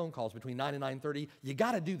 5 phone calls between 9 and 9:30, you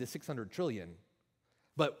got to do the 600 trillion.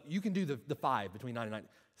 But you can do the 5 between 9 and 9.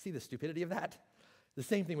 See the stupidity of that? The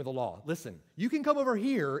same thing with the law. Listen, you can come over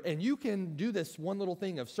here and you can do this one little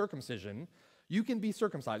thing of circumcision. You can be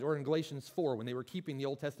circumcised. Or in Galatians 4, when they were keeping the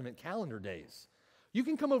Old Testament calendar days. You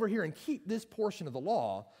can come over here and keep this portion of the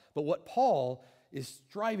law, but what Paul is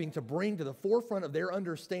striving to bring to the forefront of their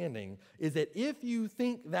understanding is that if you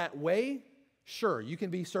think that way, sure, you can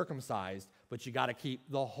be circumcised, but you got to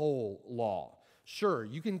keep the whole law. Sure,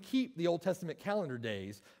 you can keep the Old Testament calendar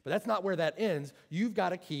days, but that's not where that ends. You've got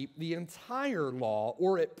to keep the entire law,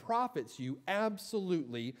 or it profits you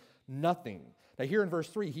absolutely nothing. Now here in verse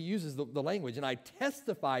 3, he uses the language, and I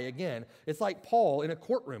testify again. It's like Paul in a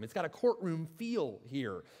courtroom. It's got a courtroom feel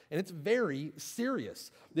here, and it's very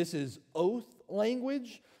serious. This is oath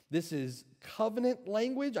language. This is covenant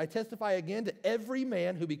language. I testify again to every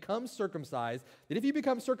man who becomes circumcised, that if he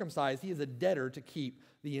becomes circumcised, he is a debtor to keep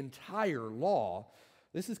the entire law.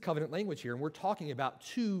 This is covenant language here, and we're talking about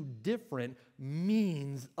 2 different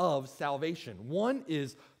means of salvation. One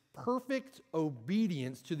is perfect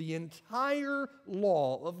obedience to the entire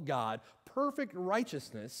law of God, perfect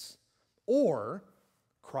righteousness, or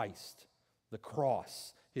Christ, the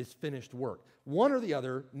cross, his finished work. One or the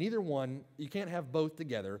other, neither one, you can't have both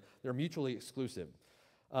together. They're mutually exclusive.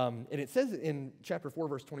 And it says in chapter 4,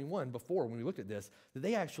 verse 21, before, when we looked at this, that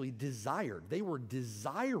they actually desired. They were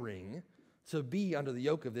desiring to be under the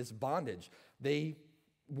yoke of this bondage. They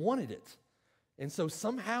wanted it. And so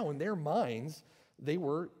somehow in their minds, they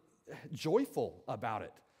were joyful about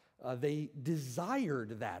it. They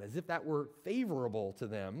desired that as if that were favorable to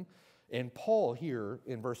them. And Paul here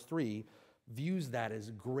in verse 3 views that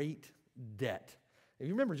as great debt. If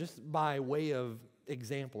you remember, just by way of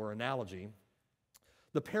example or analogy,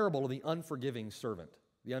 the parable of the unforgiving servant,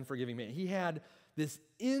 the unforgiving man, he had this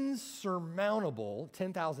insurmountable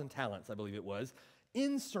 10,000 talents, I believe it was,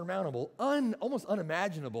 insurmountable, almost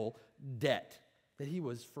unimaginable debt that he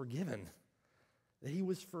was forgiven. That he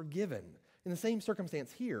was forgiven. In the same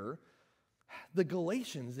circumstance here, the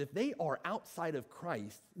Galatians, if they are outside of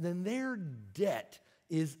Christ, then their debt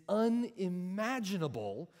is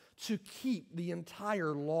unimaginable to keep the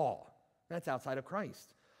entire law. That's outside of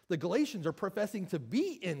Christ. The Galatians are professing to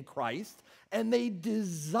be in Christ, and they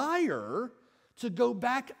desire to go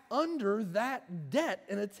back under that debt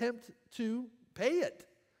and attempt to pay it.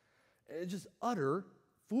 It's just utter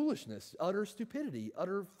foolishness, utter stupidity,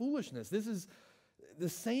 utter foolishness. This is the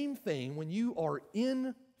same thing when you are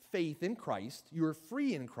in faith in Christ, you are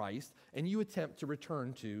free in Christ, and you attempt to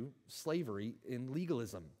return to slavery in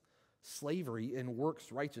legalism, slavery in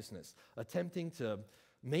works righteousness, attempting to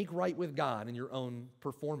make right with God in your own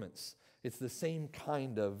performance. It's the same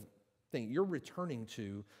kind of thing. You're returning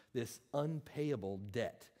to this unpayable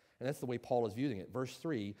debt. And that's the way Paul is viewing it. Verse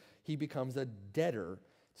 3, he becomes a debtor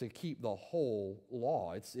to keep the whole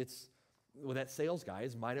law. It's well, that sales guy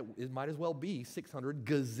might as well be 600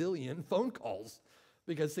 gazillion phone calls,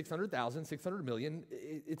 because 600,000, 600 million,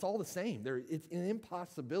 it's all the same. It's an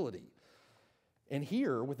impossibility. And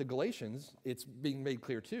here with the Galatians, it's being made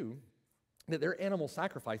clear too that their animal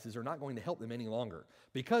sacrifices are not going to help them any longer.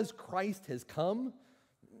 Because Christ has come,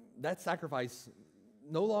 that sacrifice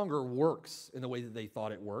no longer works in the way that they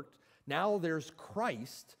thought it worked. Now there's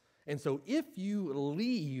Christ. And so if you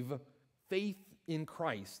leave faith in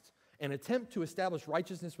Christ and attempt to establish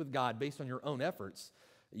righteousness with God based on your own efforts,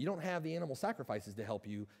 you don't have the animal sacrifices to help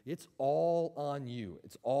you. It's all on you.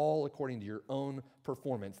 It's all according to your own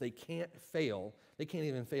performance. They can't fail. They can't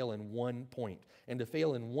even fail in one point. And to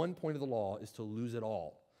fail in one point of the law is to lose it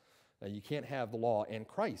all. You can't have the law and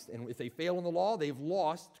Christ. And if they fail in the law, they've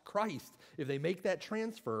lost Christ. If they make that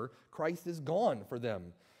transfer, Christ is gone for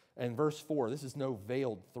them. And verse 4, this is no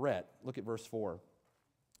veiled threat. Look at verse 4.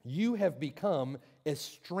 You have become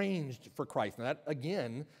estranged for Christ. Now that,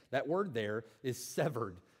 again, that word there is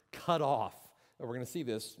severed, cut off. And we're going to see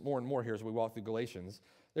this more and more here as we walk through Galatians.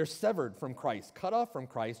 They're severed from Christ, cut off from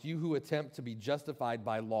Christ. You who attempt to be justified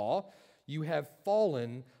by law, you have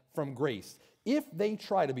fallen from grace. If they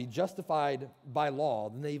try to be justified by law,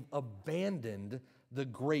 then they've abandoned the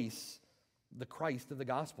grace, the Christ of the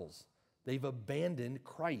Gospels. They've abandoned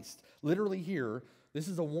Christ. Literally here, this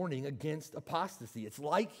is a warning against apostasy. It's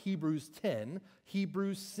like Hebrews 10,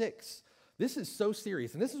 Hebrews 6. This is so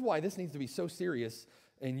serious, and this is why this needs to be so serious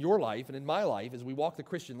in your life and in my life as we walk the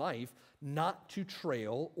Christian life, not to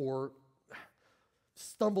trail or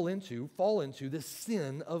fall into the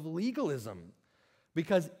sin of legalism.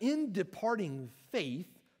 Because in departing faith,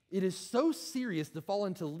 it is so serious to fall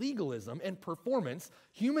into legalism and performance,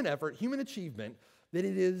 human effort, human achievement, that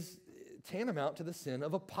it is tantamount to the sin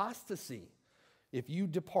of apostasy. If you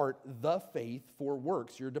depart the faith for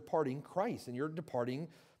works, you're departing Christ, and you're departing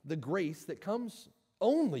the grace that comes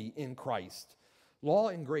only in Christ. Law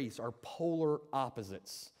and grace are polar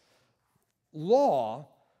opposites. Law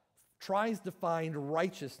tries to find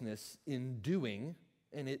righteousness in doing,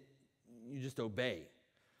 and you just obey.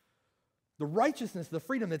 The righteousness, the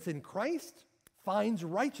freedom that's in Christ, finds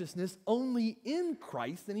righteousness only in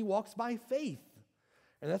Christ, and he walks by faith.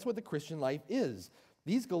 And that's what the Christian life is.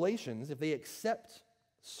 These Galatians, if they accept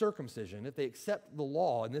circumcision, if they accept the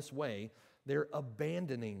law in this way, they're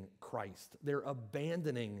abandoning Christ. They're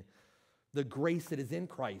abandoning the grace that is in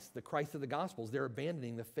Christ, the Christ of the Gospels. They're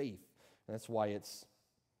abandoning the faith. And that's why it's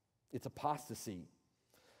apostasy.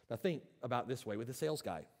 Now think about this way with the sales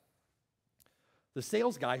guy. The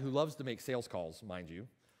sales guy who loves to make sales calls, mind you,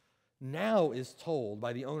 now is told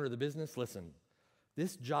by the owner of the business, listen,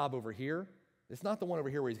 this job over here, it's not the one over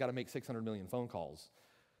here where he's got to make 600 million phone calls.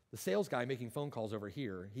 The sales guy making phone calls over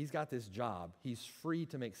here, he's got this job. He's free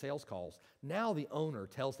to make sales calls. Now the owner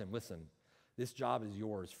tells him, listen, this job is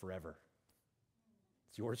yours forever.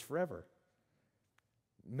 It's yours forever.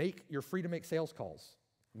 You're free to make sales calls.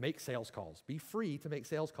 Make sales calls. Be free to make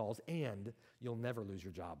sales calls, and you'll never lose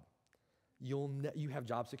your job. You have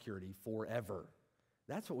job security forever.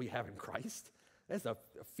 That's what we have in Christ. That's a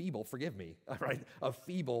feeble, forgive me, all right, a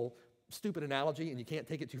feeble, stupid analogy, and you can't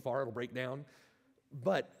take it too far, it'll break down.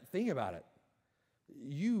 But think about it.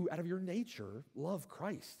 You, out of your nature, love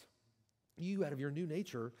Christ. You, out of your new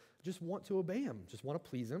nature, just want to obey him, just want to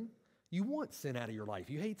please him. You want sin out of your life.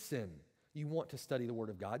 You hate sin. You want to study the Word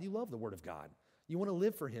of God. You love the Word of God. You want to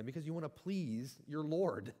live for him because you want to please your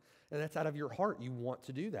Lord. And that's out of your heart. You want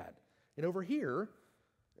to do that. And over here,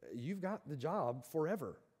 you've got the job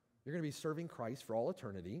forever. You're going to be serving Christ for all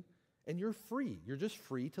eternity, and you're free. You're just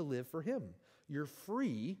free to live for him. You're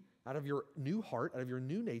free out of your new heart, out of your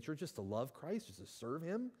new nature, just to love Christ, just to serve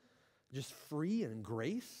him, just free in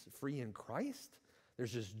grace, free in Christ.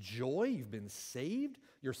 There's just joy. You've been saved.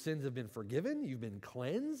 Your sins have been forgiven. You've been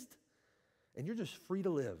cleansed, and you're just free to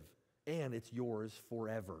live, and it's yours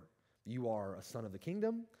forever. You are a son of the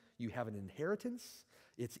kingdom. You have an inheritance.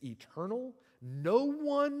 It's eternal. No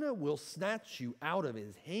one will snatch you out of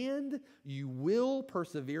his hand. You will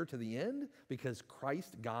persevere to the end because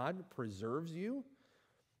Christ, God, preserves you.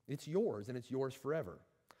 It's yours, and it's yours forever.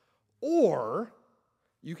 Or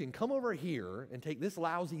you can come over here and take this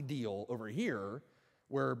lousy deal over here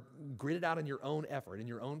where gritted out in your own effort, in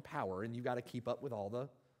your own power, and you've got to keep up with all the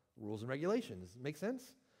rules and regulations. Make sense?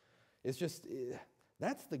 It's just,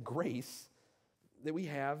 that's the grace that we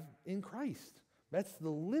have in Christ. That's the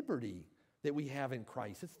liberty that we have in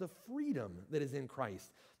Christ. It's the freedom that is in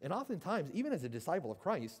Christ. And oftentimes, even as a disciple of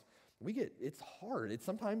Christ, it's hard. It's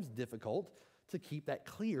sometimes difficult to keep that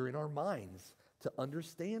clear in our minds, to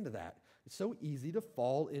understand that. It's so easy to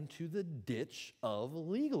fall into the ditch of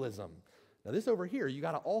legalism. Now this over here, you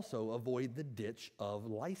got to also avoid the ditch of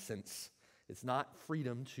license. It's not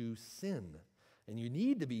freedom to sin. And you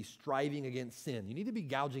need to be striving against sin. You need to be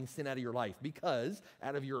gouging sin out of your life because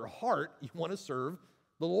out of your heart, you want to serve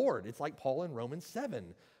the Lord. It's like Paul in Romans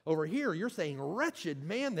 7. Over here, you're saying, wretched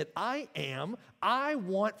man that I am, I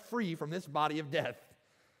want free from this body of death.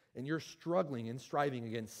 And you're struggling and striving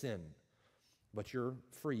against sin, but you're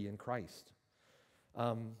free in Christ.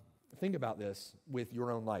 Think about this with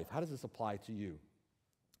your own life. How does this apply to you?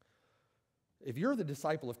 If you're the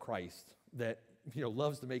disciple of Christ that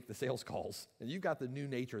loves to make the sales calls, and you've got the new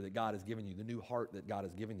nature that God has given you, the new heart that God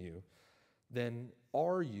has given you, then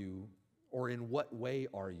are you, or in what way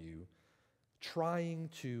are you, trying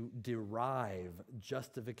to derive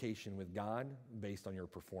justification with God based on your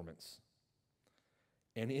performance?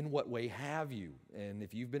 And in what way have you? And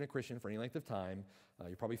if you've been a Christian for any length of time,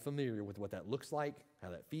 you're probably familiar with what that looks like, how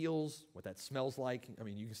that feels, what that smells like. I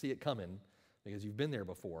mean, you can see it coming because you've been there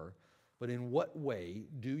before. But in what way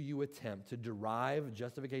do you attempt to derive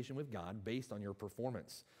justification with God based on your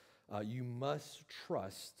performance? You must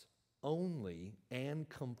trust only and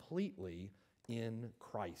completely in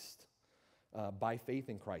Christ. By faith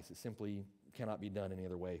in Christ. It simply cannot be done any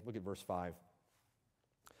other way. Look at verse 5.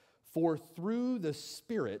 For through the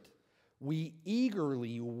Spirit we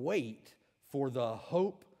eagerly wait for the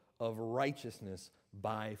hope of righteousness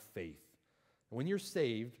by faith. When you're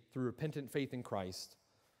saved through repentant faith in Christ,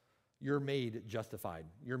 you're made justified.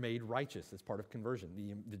 You're made righteous. That's part of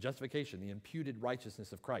conversion, the justification, the imputed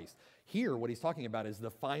righteousness of Christ. Here, what he's talking about is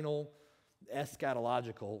the final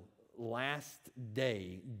eschatological last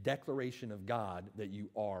day declaration of God that you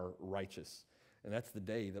are righteous. And that's the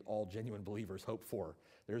day that all genuine believers hope for.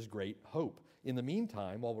 There's great hope. In the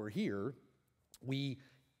meantime, while we're here, we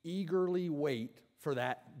eagerly wait for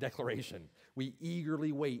that declaration. We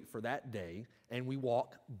eagerly wait for that day, and we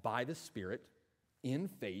walk by the Spirit in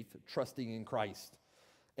faith, trusting in Christ.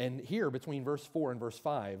 And here, between verse 4 and verse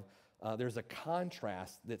 5, there's a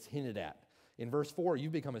contrast that's hinted at. In verse 4,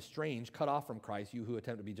 you've become estranged, cut off from Christ, you who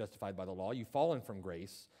attempt to be justified by the law. You've fallen from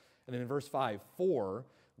grace. And then in verse 5, for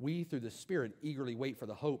we through the Spirit eagerly wait for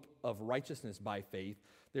the hope of righteousness by faith.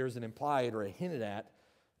 There's an implied or a hinted at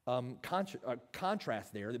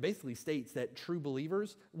contrast there that basically states that true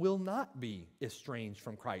believers will not be estranged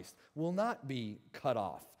from Christ, will not be cut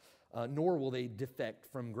off, nor will they defect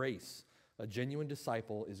from grace. A genuine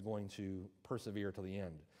disciple is going to persevere to the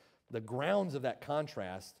end. The grounds of that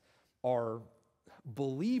contrast are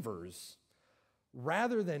believers,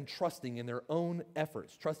 rather than trusting in their own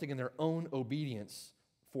efforts, trusting in their own obedience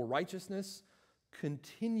for righteousness,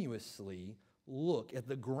 continuously look at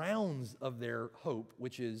the grounds of their hope,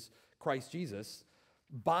 which is Christ Jesus,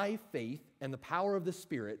 by faith and the power of the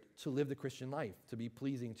Spirit to live the Christian life, to be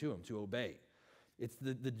pleasing to Him, to obey. It's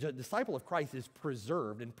the disciple of Christ is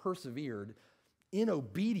preserved and persevered in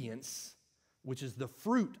obedience, which is the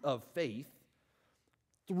fruit of faith,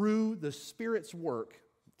 through the Spirit's work,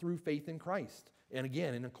 through faith in Christ. And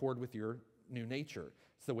again, in accord with your new nature.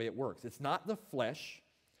 It's the way it works. It's not the flesh.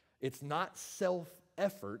 It's not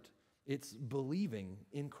self-effort. It's believing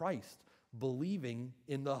in Christ, believing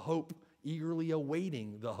in the hope, eagerly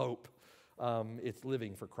awaiting the hope. It's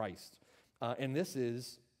living for Christ. And this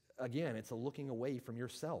is, again, it's a looking away from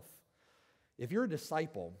yourself. If you're a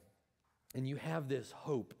disciple and you have this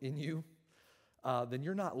hope in you, then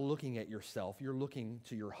you're not looking at yourself. You're looking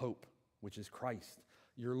to your hope, which is Christ.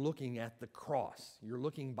 You're looking at the cross. You're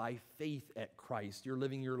looking by faith at Christ. You're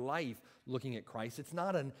living your life looking at Christ. It's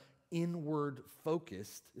not an inward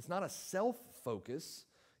focused. It's not a self focus.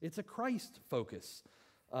 It's a Christ focus.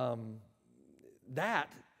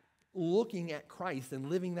 That looking at Christ and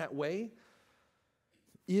living that way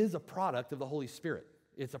is a product of the Holy Spirit.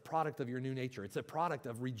 It's a product of your new nature. It's a product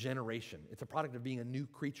of regeneration. It's a product of being a new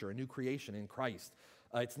creature, a new creation in Christ.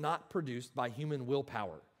 It's not produced by human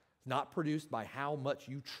willpower. It's not produced by how much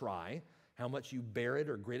you try, how much you bear it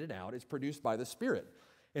or grit it out. It's produced by the Spirit.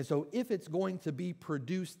 And so if it's going to be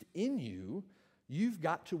produced in you, you've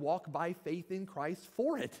got to walk by faith in Christ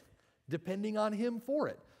for it, depending on Him for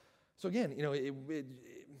it. So again,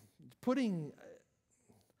 putting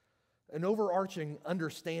an overarching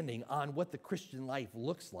understanding on what the Christian life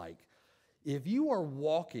looks like, if you are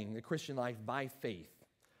walking the Christian life by faith,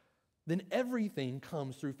 then everything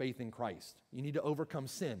comes through faith in Christ. You need to overcome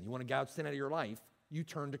sin. You want to gouge sin out of your life, you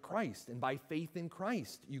turn to Christ. And by faith in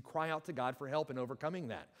Christ, you cry out to God for help in overcoming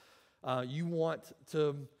that. You want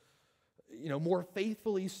to more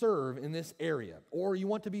faithfully serve in this area, or you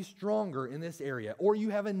want to be stronger in this area, or you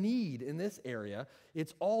have a need in this area.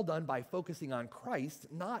 It's all done by focusing on Christ,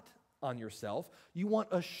 not on yourself. You want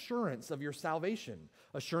assurance of your salvation.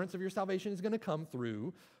 Assurance of your salvation is going to come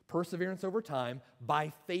through perseverance over time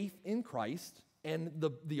by faith in Christ, and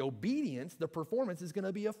the obedience, the performance is going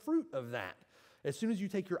to be a fruit of that. As soon as you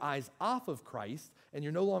take your eyes off of Christ and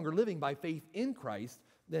you're no longer living by faith in Christ,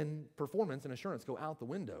 then performance and assurance go out the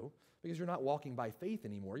window because you're not walking by faith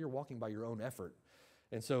anymore. You're walking by your own effort.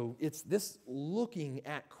 And so it's this looking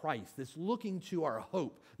at Christ, this looking to our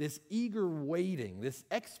hope, this eager waiting, this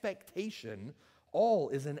expectation, all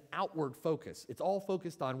is an outward focus. It's all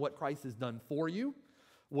focused on what Christ has done for you,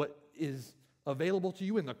 what is available to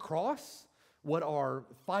you in the cross, what our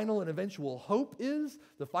final and eventual hope is,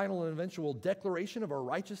 the final and eventual declaration of our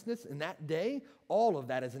righteousness in that day. All of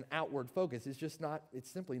that is an outward focus.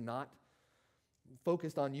 It's simply not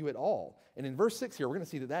focused on you at all. And in verse 6 here, we're going to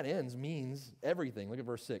see that ends means everything. Look at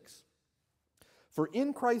verse 6. For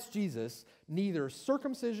in Christ Jesus, neither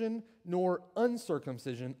circumcision nor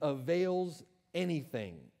uncircumcision avails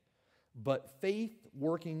anything, but faith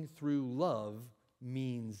working through love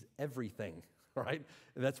means everything. All right?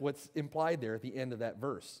 That's what's implied there at the end of that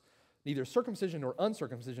verse. Neither circumcision nor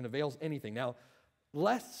uncircumcision avails anything. Now,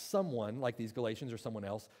 lest someone, like these Galatians or someone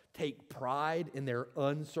else, take pride in their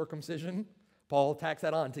uncircumcision, Paul tacks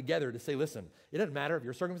that on together to say, listen, it doesn't matter if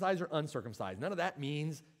you're circumcised or uncircumcised. None of that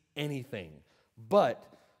means anything. But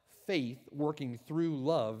faith working through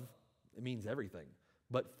love, it means everything.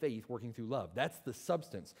 But faith working through love. That's the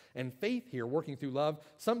substance. And faith here, working through love,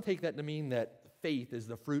 some take that to mean that faith is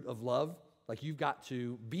the fruit of love. Like you've got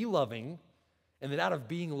to be loving, and then out of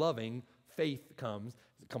being loving, faith comes.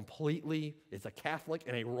 It's a Catholic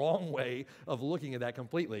and a wrong way of looking at that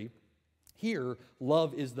completely. Here,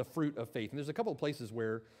 love is the fruit of faith. And there's a couple of places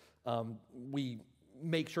where we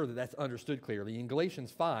make sure that that's understood clearly. In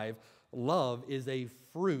Galatians 5, love is a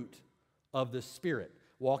fruit of the Spirit.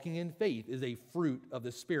 Walking in faith is a fruit of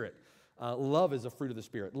the Spirit. Love is a fruit of the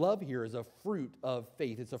Spirit. Love here is a fruit of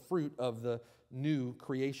faith. It's a fruit of the new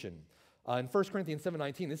creation. In 1 Corinthians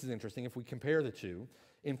 7:19, this is interesting if we compare the two.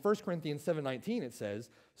 In 1 Corinthians 7:19, it says,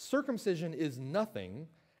 circumcision is nothing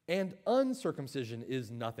and uncircumcision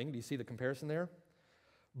is nothing. Do you see the comparison there?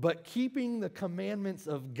 But keeping the commandments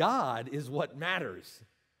of God is what matters.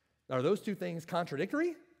 Are those two things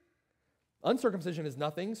contradictory? Uncircumcision is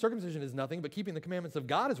nothing, circumcision is nothing, but keeping the commandments of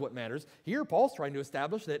God is what matters. Here, Paul's trying to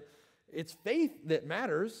establish that it's faith that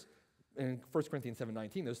matters. In 1 Corinthians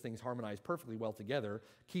 7:19, those things harmonize perfectly well together.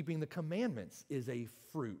 Keeping the commandments is a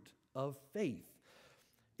fruit of faith.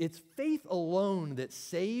 It's faith alone that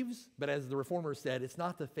saves, but as the Reformers said, it's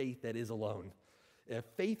not the faith that is alone. If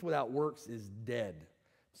faith without works is dead.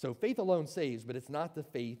 So faith alone saves, but it's not the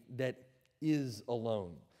faith that is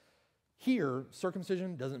alone. Here,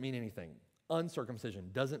 circumcision doesn't mean anything. Uncircumcision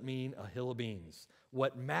doesn't mean a hill of beans.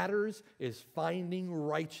 What matters is finding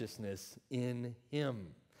righteousness in Him.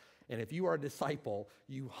 And if you are a disciple,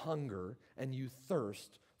 you hunger and you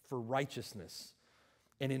thirst for righteousness.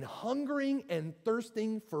 And in hungering and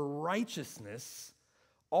thirsting for righteousness,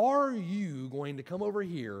 are you going to come over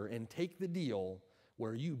here and take the deal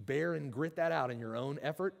where you bear and grit that out in your own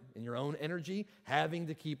effort, in your own energy, having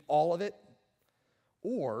to keep all of it?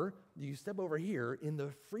 Or do you step over here in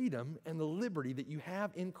the freedom and the liberty that you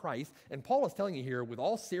have in Christ? And Paul is telling you here with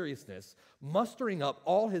all seriousness, mustering up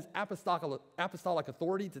all his apostolic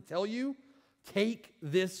authority to tell you, take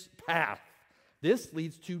this path. This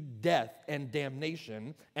leads to death and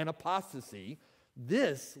damnation and apostasy.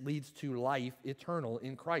 This leads to life eternal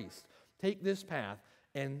in Christ. Take this path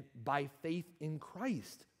and by faith in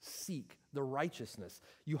Christ, seek the righteousness.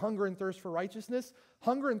 You hunger and thirst for righteousness?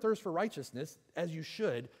 Hunger and thirst for righteousness as you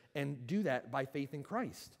should, and do that by faith in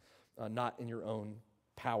Christ, not in your own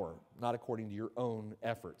power, not according to your own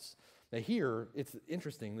efforts. Now here, it's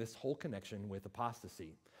interesting, this whole connection with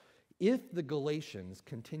apostasy. If the Galatians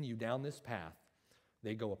continue down this path,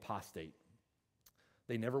 they go apostate.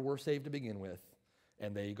 They never were saved to begin with,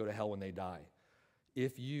 and they go to hell when they die.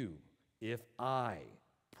 If I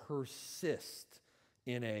persist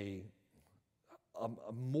in a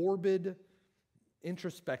morbid,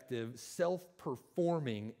 introspective,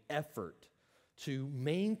 self-performing effort to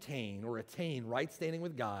maintain or attain right standing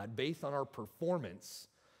with God based on our performance,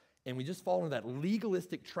 and we just fall into that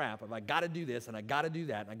legalistic trap of I got to do this, and I got to do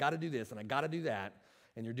that, and I got to do this, and I got to do that,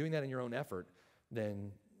 and you're doing that in your own effort,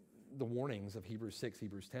 then the warnings of Hebrews 6,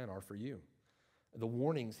 Hebrews 10 are for you. The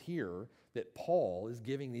warnings here that Paul is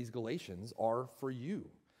giving these Galatians are for you.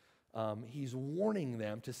 He's warning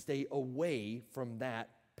them to stay away from that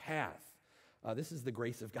path. This is the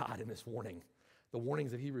grace of God in this warning. The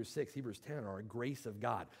warnings of Hebrews 6, Hebrews 10 are a grace of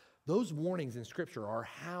God. Those warnings in Scripture are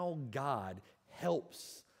how God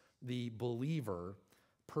helps the believer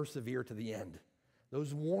persevere to the end.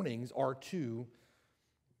 Those warnings are to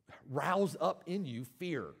rouse up in you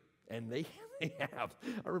fear, and they have.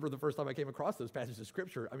 I remember the first time I came across those passages of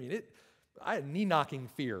Scripture. I had knee-knocking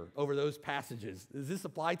fear over those passages. Does this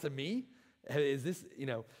apply to me? Is this,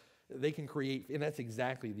 they can create, and that's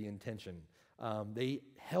exactly the intention. They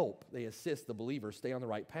assist the believer stay on the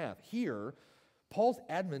right path. Here, Paul's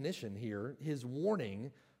admonition here, his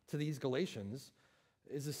warning to these Galatians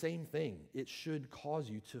is the same thing. It should cause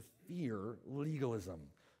you to fear legalism,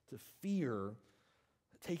 to fear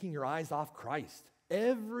taking your eyes off Christ.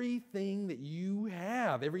 Everything that you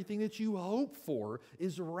have, everything that you hope for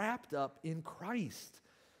is wrapped up in Christ.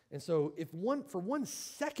 And so if for 1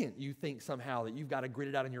 second you think somehow that you've got to grit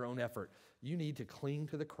it out in your own effort, you need to cling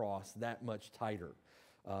to the cross that much tighter.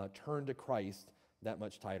 Turn to Christ that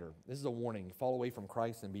much tighter. This is a warning. Fall away from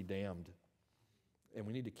Christ and be damned. And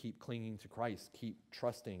we need to keep clinging to Christ, keep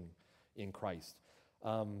trusting in Christ.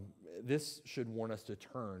 This should warn us to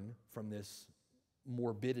turn from this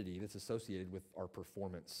morbidity that's associated with our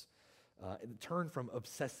performance. Turn from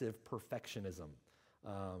obsessive perfectionism.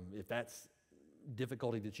 If that's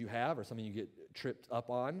difficulty that you have or something you get tripped up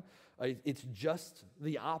on, it's just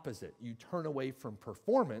the opposite. You turn away from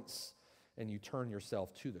performance and you turn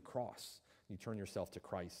yourself to the cross. You turn yourself to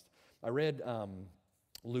Christ. I read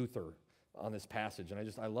Luther on this passage,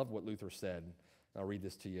 and I love what Luther said. I'll read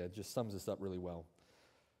this to you. It just sums this up really well.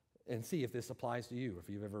 And see if this applies to you, if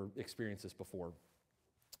you've ever experienced this before.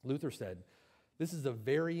 Luther said, "This is a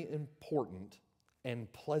very important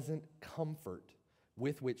and pleasant comfort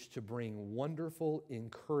with which to bring wonderful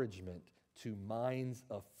encouragement to minds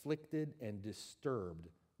afflicted and disturbed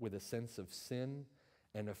with a sense of sin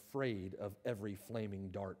and afraid of every flaming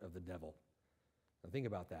dart of the devil." Now think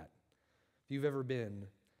about that. If you've ever been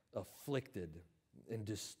afflicted and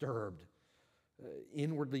disturbed,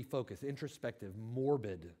 inwardly focused, introspective,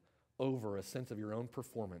 morbid over a sense of your own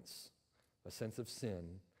performance, a sense of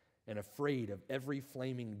sin, and afraid of every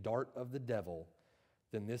flaming dart of the devil,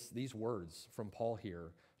 then these words from Paul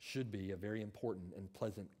here should be a very important and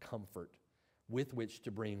pleasant comfort with which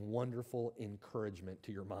to bring wonderful encouragement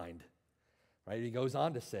to your mind. Right? He goes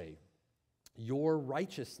on to say, your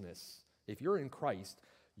righteousness, if you're in Christ,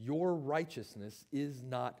 your righteousness is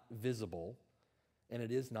not visible and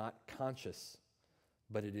it is not conscious,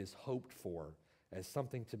 but it is hoped for as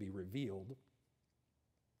something to be revealed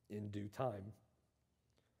in due time.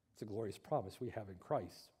 It's a glorious promise we have in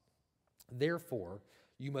Christ. Therefore,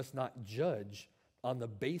 you must not judge on the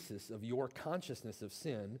basis of your consciousness of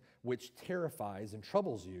sin, which terrifies and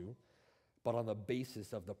troubles you, but on the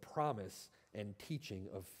basis of the promise and teaching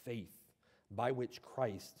of faith, by which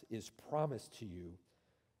Christ is promised to you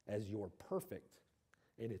as your perfect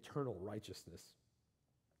and eternal righteousness.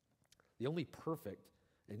 The only perfect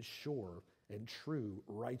and sure and true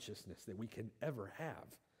righteousness that we can ever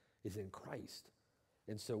have is in Christ.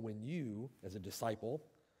 And so when you, as a disciple,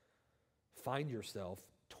 find yourself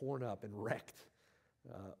torn up and wrecked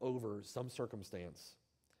over some circumstance,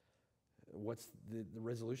 what's the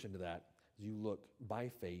resolution to that? You look by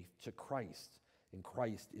faith to Christ, and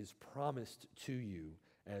Christ is promised to you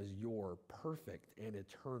as your perfect and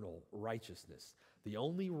eternal righteousness. The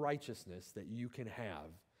only righteousness that you can have,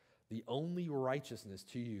 the only righteousness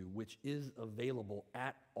to you which is available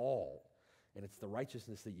at all, and it's the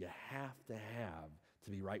righteousness that you have to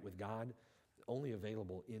be right with God, only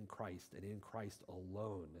available in Christ and in Christ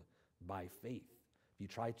alone by faith. If you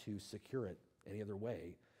try to secure it any other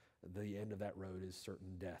way, the end of that road is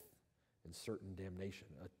certain death and certain damnation,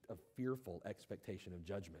 a fearful expectation of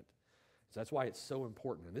judgment. So that's why it's so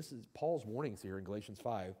important. And this is Paul's warnings here in Galatians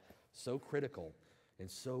 5, so critical and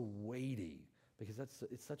so weighty, because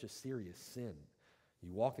it's such a serious sin.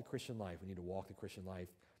 You walk the Christian life, we need to walk the Christian life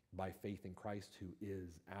by faith in Christ, who is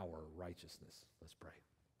our righteousness. Let's pray.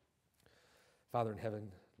 Father in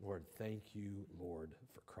heaven, Lord, thank you, Lord,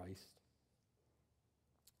 for Christ.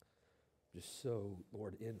 Just so,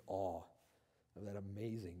 Lord, in awe of that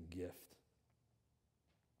amazing gift.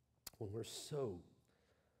 When we're so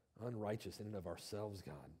unrighteous in and of ourselves,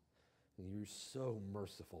 God, and you're so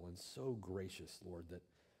merciful and so gracious, Lord, that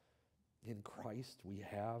in Christ we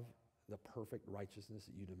have the perfect righteousness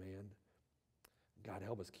that you demand. God,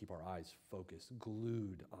 help us keep our eyes focused,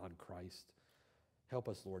 glued on Christ. Help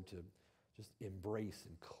us, Lord, to just embrace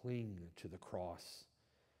and cling to the cross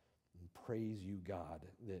and praise you, God,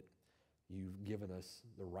 that you've given us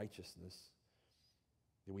the righteousness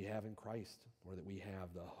that we have in Christ, or that we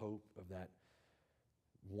have the hope of that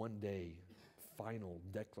one day final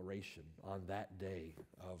declaration on that day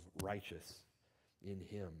of righteous in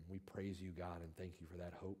him. We praise you, God, and thank you for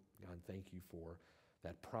that hope. God, thank you for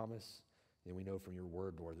that promise. And we know from your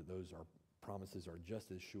word, Lord, that those promises are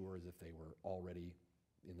just as sure as if they were already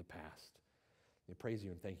in the past. We praise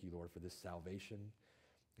you and thank you, Lord, for this salvation.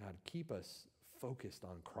 God, keep us focused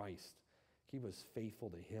on Christ. Keep us faithful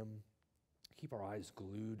to him. Keep our eyes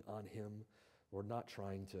glued on him. Lord, not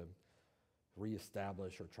trying to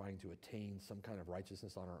reestablish or trying to attain some kind of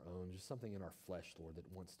righteousness on our own, just something in our flesh, Lord,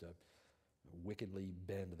 that wants to wickedly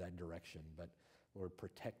bend that direction. But Lord,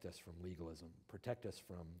 protect us from legalism. Protect us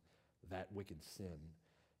from that wicked sin.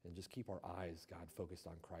 And just keep our eyes, God, focused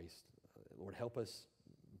on Christ. Lord, help us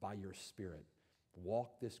by your Spirit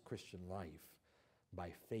walk this Christian life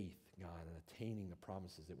by faith, God, and attaining the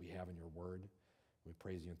promises that we have in your word. We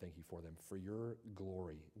praise you and thank you for them, for your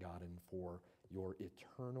glory, God, and for your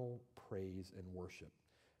eternal praise and worship.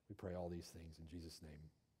 We pray all these things in Jesus' name.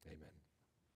 Amen.